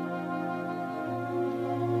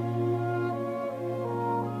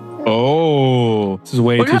 Oh, this is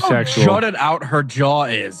way look too how sexual. Jutted out her jaw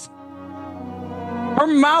is. Her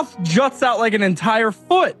mouth juts out like an entire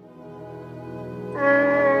foot.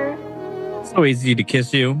 So easy to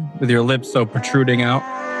kiss you with your lips so protruding out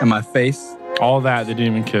and my face. All that, they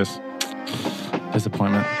didn't even kiss.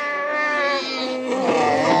 Disappointment.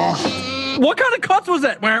 What kind of cuts was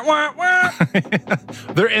that? Wah, wah, wah.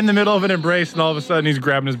 They're in the middle of an embrace, and all of a sudden he's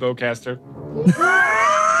grabbing his bowcaster.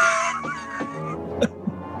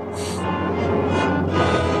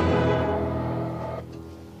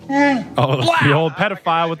 Oh, wow. The old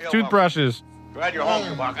pedophile with the toothbrushes. Glad you're home,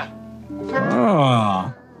 Chewbacca.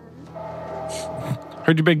 Oh.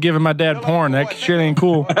 Heard you been giving my dad porn. That shit ain't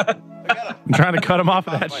cool. I'm trying to cut him off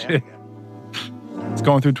of that shit. It's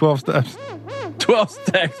going through 12 steps. 12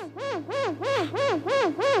 steps.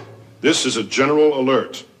 This is a general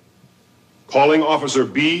alert. Calling Officer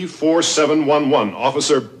B4711.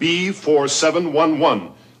 Officer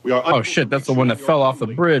B4711. We are. Oh shit! That's the one that fell off the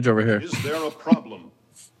bridge over here. Is there a problem?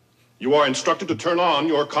 You are instructed to turn on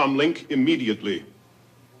your comlink immediately.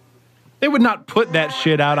 They would not put that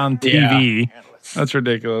shit out on TV. Yeah. That's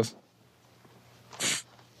ridiculous.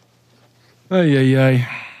 Ay, ay, ay.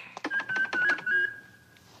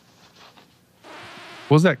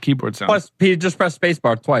 What was that keyboard sound? Plus, he just pressed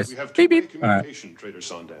spacebar twice. We have beep, beep. communication, Trader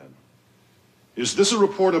Sondan. Is this a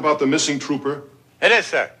report about the missing trooper? It is,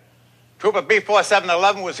 sir. Trooper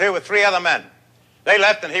B4711 was here with 3 other men. They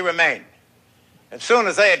left and he remained. As soon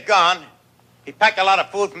as they had gone, he packed a lot of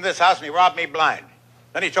food from this house and he robbed me blind.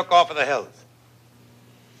 Then he took off for the hills.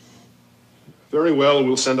 Very well,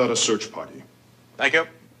 we'll send out a search party. Thank you.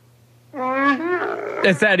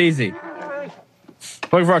 It's that easy.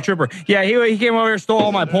 Looking for our trooper. Yeah, he came over here, stole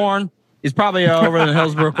all my porn. He's probably over in the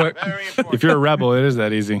hills real quick. If you're a rebel, it is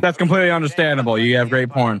that easy. That's completely understandable. You have great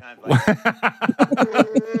porn.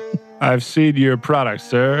 I've seen your product,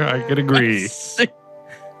 sir. I could agree.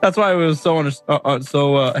 That's why it was so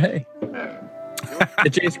hey.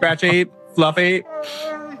 Itchy, scratchy, fluffy.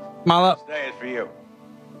 Smile up. This day is for you.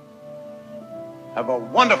 Have a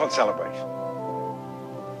wonderful celebration.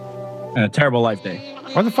 And a terrible life day.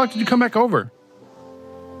 Why the fuck did you come back over?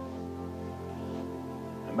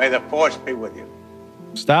 May the Force be with you.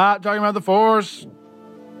 Stop talking about the Force.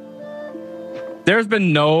 There's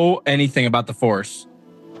been no anything about the Force.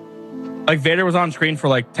 Like Vader was on screen for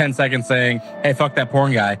like 10 seconds saying, "Hey, fuck that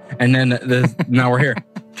porn guy," and then now we're here.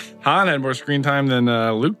 Han had more screen time than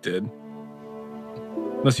Luke did,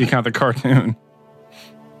 unless you count the cartoon,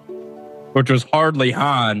 which was hardly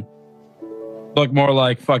Han. Looked more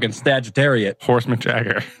like fucking Sagittarius. Horse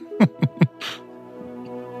McJagger.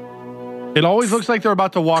 It always looks like they're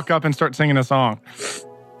about to walk up and start singing a song.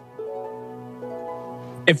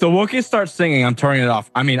 If the Wookiees start singing, I'm turning it off.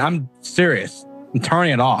 I mean, I'm serious. I'm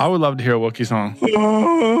turning it off. I would love to hear a Wookiee song.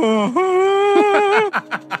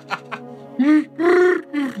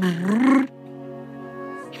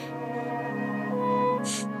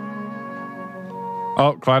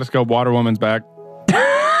 Oh, Kaleidoscope Water Woman's back.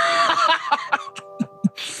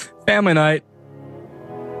 Family night.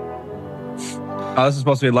 Oh, this is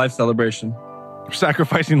supposed to be a life celebration. We're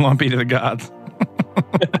sacrificing Lumpy to the gods.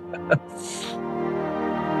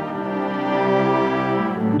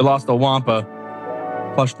 We lost a Wampa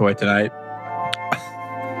plush toy tonight.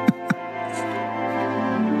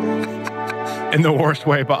 In the worst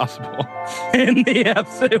way possible. In the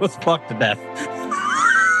episode, it was fucked to death.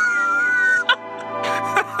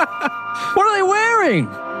 What are they wearing?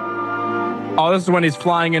 Oh, this is when he's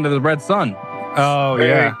flying into the red sun. Oh,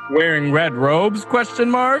 yeah. Wearing red robes, question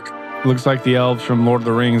mark? Looks like the elves from Lord of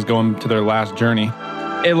the Rings going to their last journey.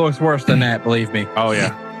 It looks worse than that, believe me. Oh,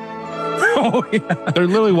 yeah. Oh, yeah. They're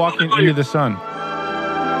literally walking into the sun.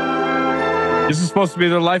 This is supposed to be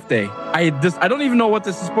their life day. I don't even know what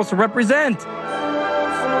this is supposed to represent.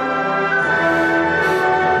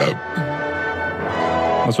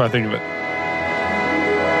 That's what I think of it.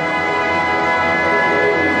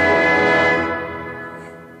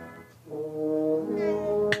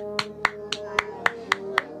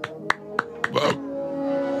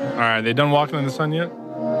 All right, they done walking in the sun yet?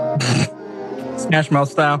 Smash Mouth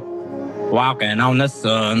style. Walking on the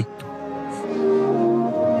sun.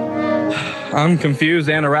 I'm confused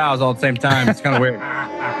and aroused all at the same time. It's kind of weird.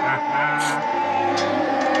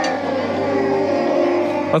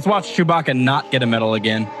 Let's watch Chewbacca not get a medal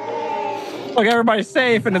again. Look, everybody's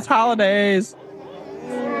safe and it's holidays.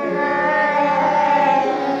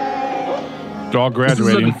 They're all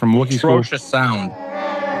graduating from Wookiee school. Atrocious sound.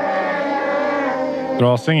 They're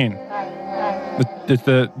all singing. It's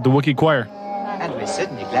the Wookiee choir. And we're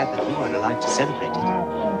certainly glad that you are alive to celebrate it.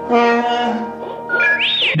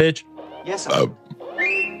 Bitch. Yes, sir.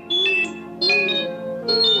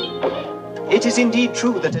 It is indeed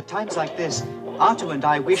true that at times like this, Artu and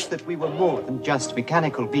I wish that we were more than just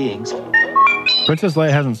mechanical beings. Princess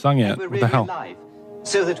Leia hasn't sung yet. What the hell? Alive,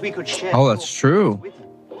 so that we could share. Oh, that's true.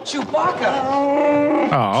 Chewbacca!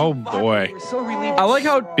 Oh, boy. I like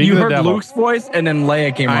how you heard Luke's voice and then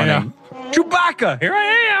Leia came running. Chewbacca, here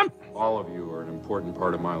I am. All of you are an important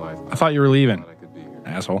part of my life. I thought you were leaving.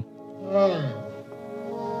 Asshole.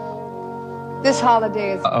 This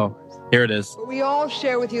holiday is Uh-oh. Here it is. But we all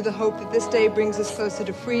share with you the hope that this day brings us closer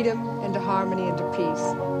to freedom and to harmony and to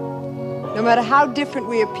peace. No matter how different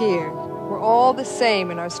we appear, we're all the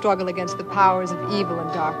same in our struggle against the powers of evil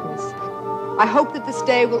and darkness. I hope that this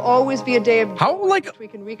day will always be a day of how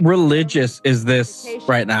religious is this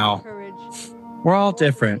right now? We're all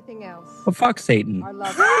different. But fuck Satan.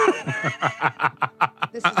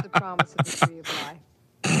 This is the promise of the tree of life.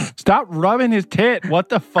 Stop rubbing his tit. What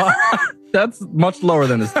the fuck? That's much lower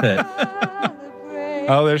than his tit.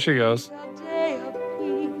 Oh, there she goes.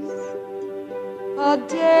 A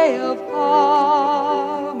day of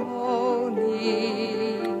harmony.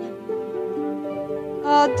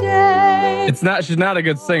 A day. It's not. She's not a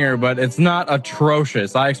good singer, but it's not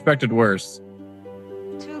atrocious. I expected worse.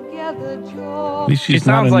 Together joy. At least She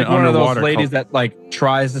sounds like one of those ladies that like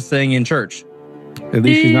tries to sing in church. At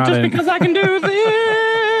least she's not just in. because I can do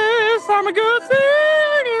this, I'm a good singer.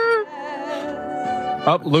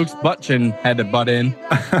 Oh, Luke's butt chin had to butt in.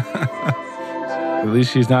 At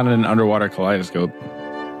least she's not in an underwater kaleidoscope.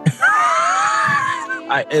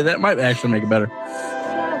 That might actually make it better.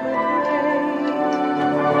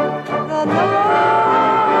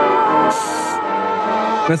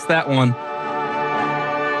 Missed that one.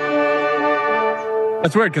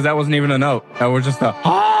 That's weird because that wasn't even a note. That was just a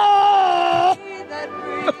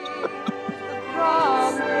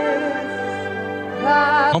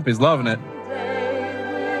Lumpy's loving it.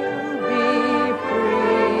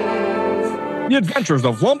 The Adventures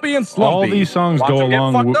of Lumpy and Slumpy. All these songs Watch go them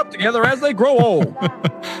along get fucked up together as they grow old.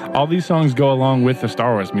 All these songs go along with the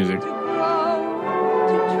Star Wars music.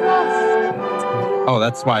 Oh,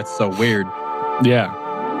 that's why it's so weird. Yeah.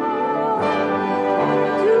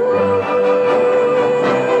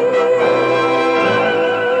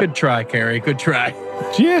 Good try, Carrie. Good try.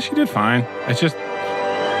 Yeah, she did fine. It's just,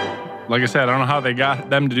 like I said, I don't know how they got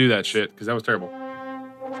them to do that shit, because that was terrible.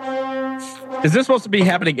 Is this supposed to be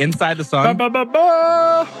happening inside the sun? Ba, ba, ba,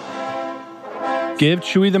 ba. Give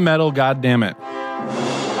Chewie the medal, goddammit.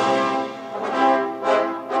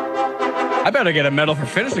 I better get a medal for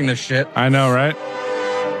finishing this shit. I know, right?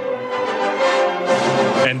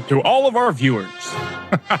 And to all of our viewers,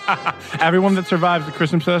 everyone that survives the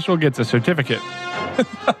Christmas special gets a certificate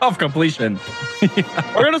of completion.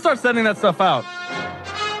 Yeah. We're going to start sending that stuff out.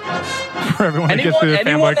 For everyone that gets through the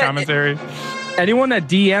fanboy commentary. Anyone that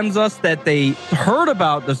DMs us that they heard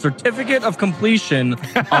about the certificate of completion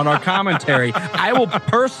on our commentary, I will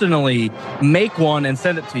personally make one and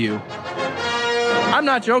send it to you. I'm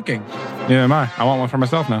not joking. Yeah, am I? I want one for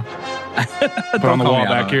myself now. Put on the wall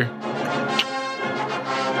back here.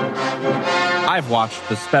 I've watched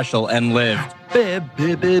the special and lived.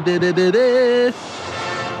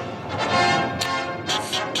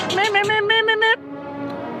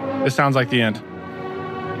 This sounds like the end.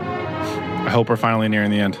 I hope we're finally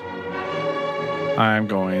nearing the end. I'm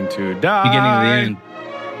going to die. Beginning of the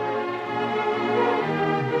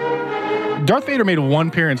end. Darth Vader made one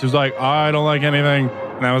appearance. He was like, I don't like anything.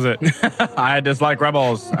 And that was it. I dislike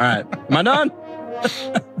rebels. All right. Am I done?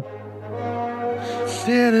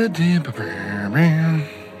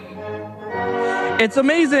 It's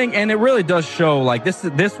amazing, and it really does show, like,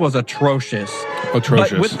 this was atrocious.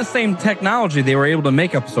 Atrocious. But with the same technology, they were able to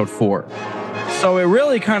make episode 4. So it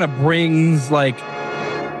really kind of brings, like,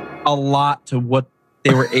 a lot to what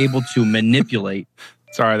they were able to manipulate.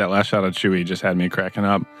 Sorry, that last shot of Chewie just had me cracking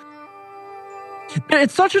up.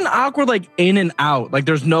 It's such an awkward, like, in and out. Like,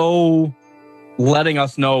 there's no letting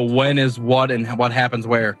us know when is what and what happens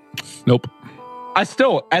where. Nope. I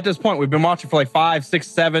still, at this point, we've been watching for like 5, 6,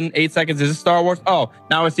 7, 8 seconds. Is this Star Wars? Oh,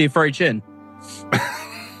 now I see a furry chin.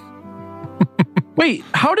 Wait,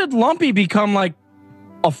 how did Lumpy become like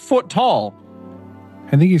a foot tall?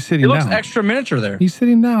 I think he's sitting down. He looks extra miniature there. He's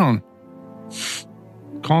sitting down.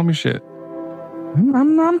 Calm your shit.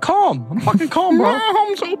 I'm calm. I'm fucking calm, bro.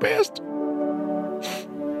 I'm so pissed.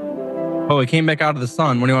 Oh, he came back out of the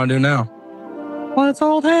sun. What do you want to do now? Let's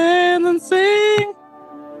hold hands and sing.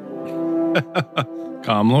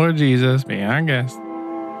 Come, Lord Jesus, be our guest.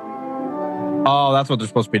 Oh, that's what they're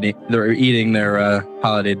supposed to be. They're eating their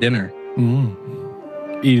holiday dinner.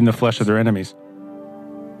 Eating the flesh of their enemies.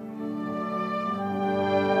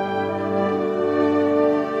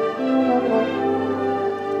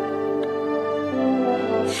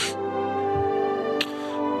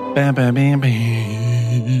 Bam, bam, bam,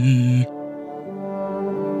 bam.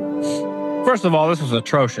 First of all, this was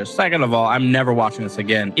atrocious. Second of all, I'm never watching this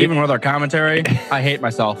again. Even with our commentary, I hate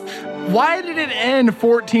myself. Why did it end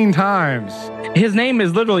 14 times? His name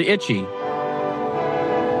is literally Itchy.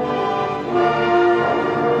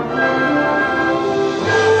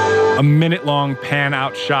 A minute-long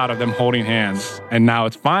pan-out shot of them holding hands, and now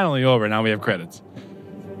it's finally over. Now we have credits.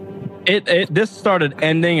 This started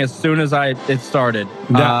ending as soon as it started.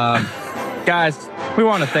 Guys, we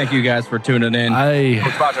want to thank you guys for tuning in.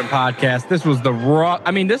 For watching podcast. This was the raw. I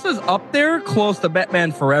mean, this is up there close to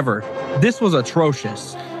Batman Forever. This was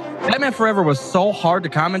atrocious. Batman Forever was so hard to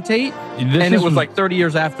commentate, and it was like 30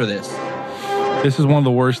 years after this. This is one of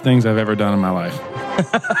the worst things I've ever done in my life.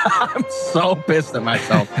 I'm so pissed at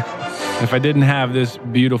myself. If I didn't have this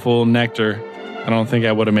beautiful nectar, I don't think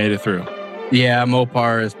I would have made it through. Yeah,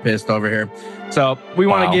 Mopar is pissed over here. So we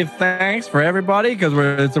want to give thanks for everybody because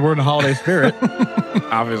we're in the holiday spirit.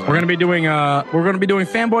 Obviously, we're gonna be doing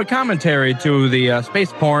fanboy commentary to the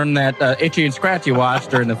space porn that Itchy and Scratchy watched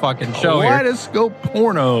during the fucking show. Kaleidoscope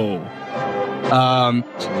porno.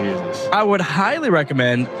 Jesus. I would highly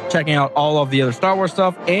recommend checking out all of the other Star Wars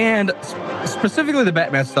stuff and specifically the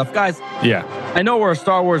Batman stuff, guys. Yeah, I know we're a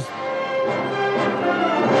Star Wars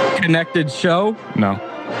connected show. No.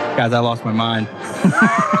 Guys, I lost my mind.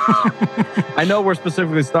 I know we're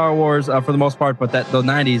specifically Star Wars for the most part, but the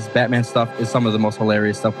 90s Batman stuff is some of the most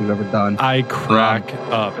hilarious stuff we've ever done. I crack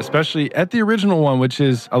up, especially at the original one, which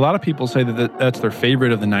is a lot of people say that's their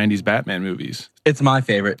favorite of the 90s Batman movies. It's my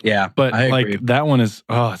favorite, yeah. But like that one is,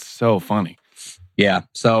 it's so funny. Yeah,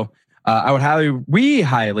 so we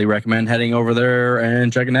highly recommend heading over there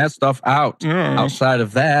and checking that stuff out. Outside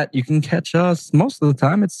of that, you can catch us most of the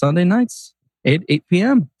time. It's Sunday nights. 8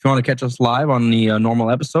 p.m. If you want to catch us live on the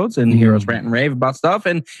normal episodes and hear us rant and rave about stuff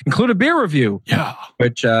and include a beer review,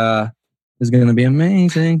 which is going to be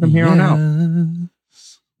amazing from here on out.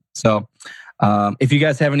 So If you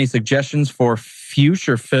guys have any suggestions for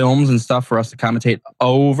future films and stuff for us to commentate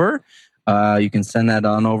over, you can send that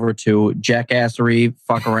on over to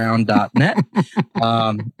jackasseryfuckaround.net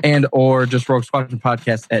and or just Rogue Squadron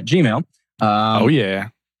Podcast at Gmail. Oh, yeah.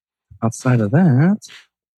 Outside of that...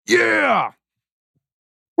 Yeah!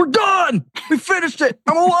 We're done! We finished it!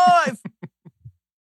 I'm alive!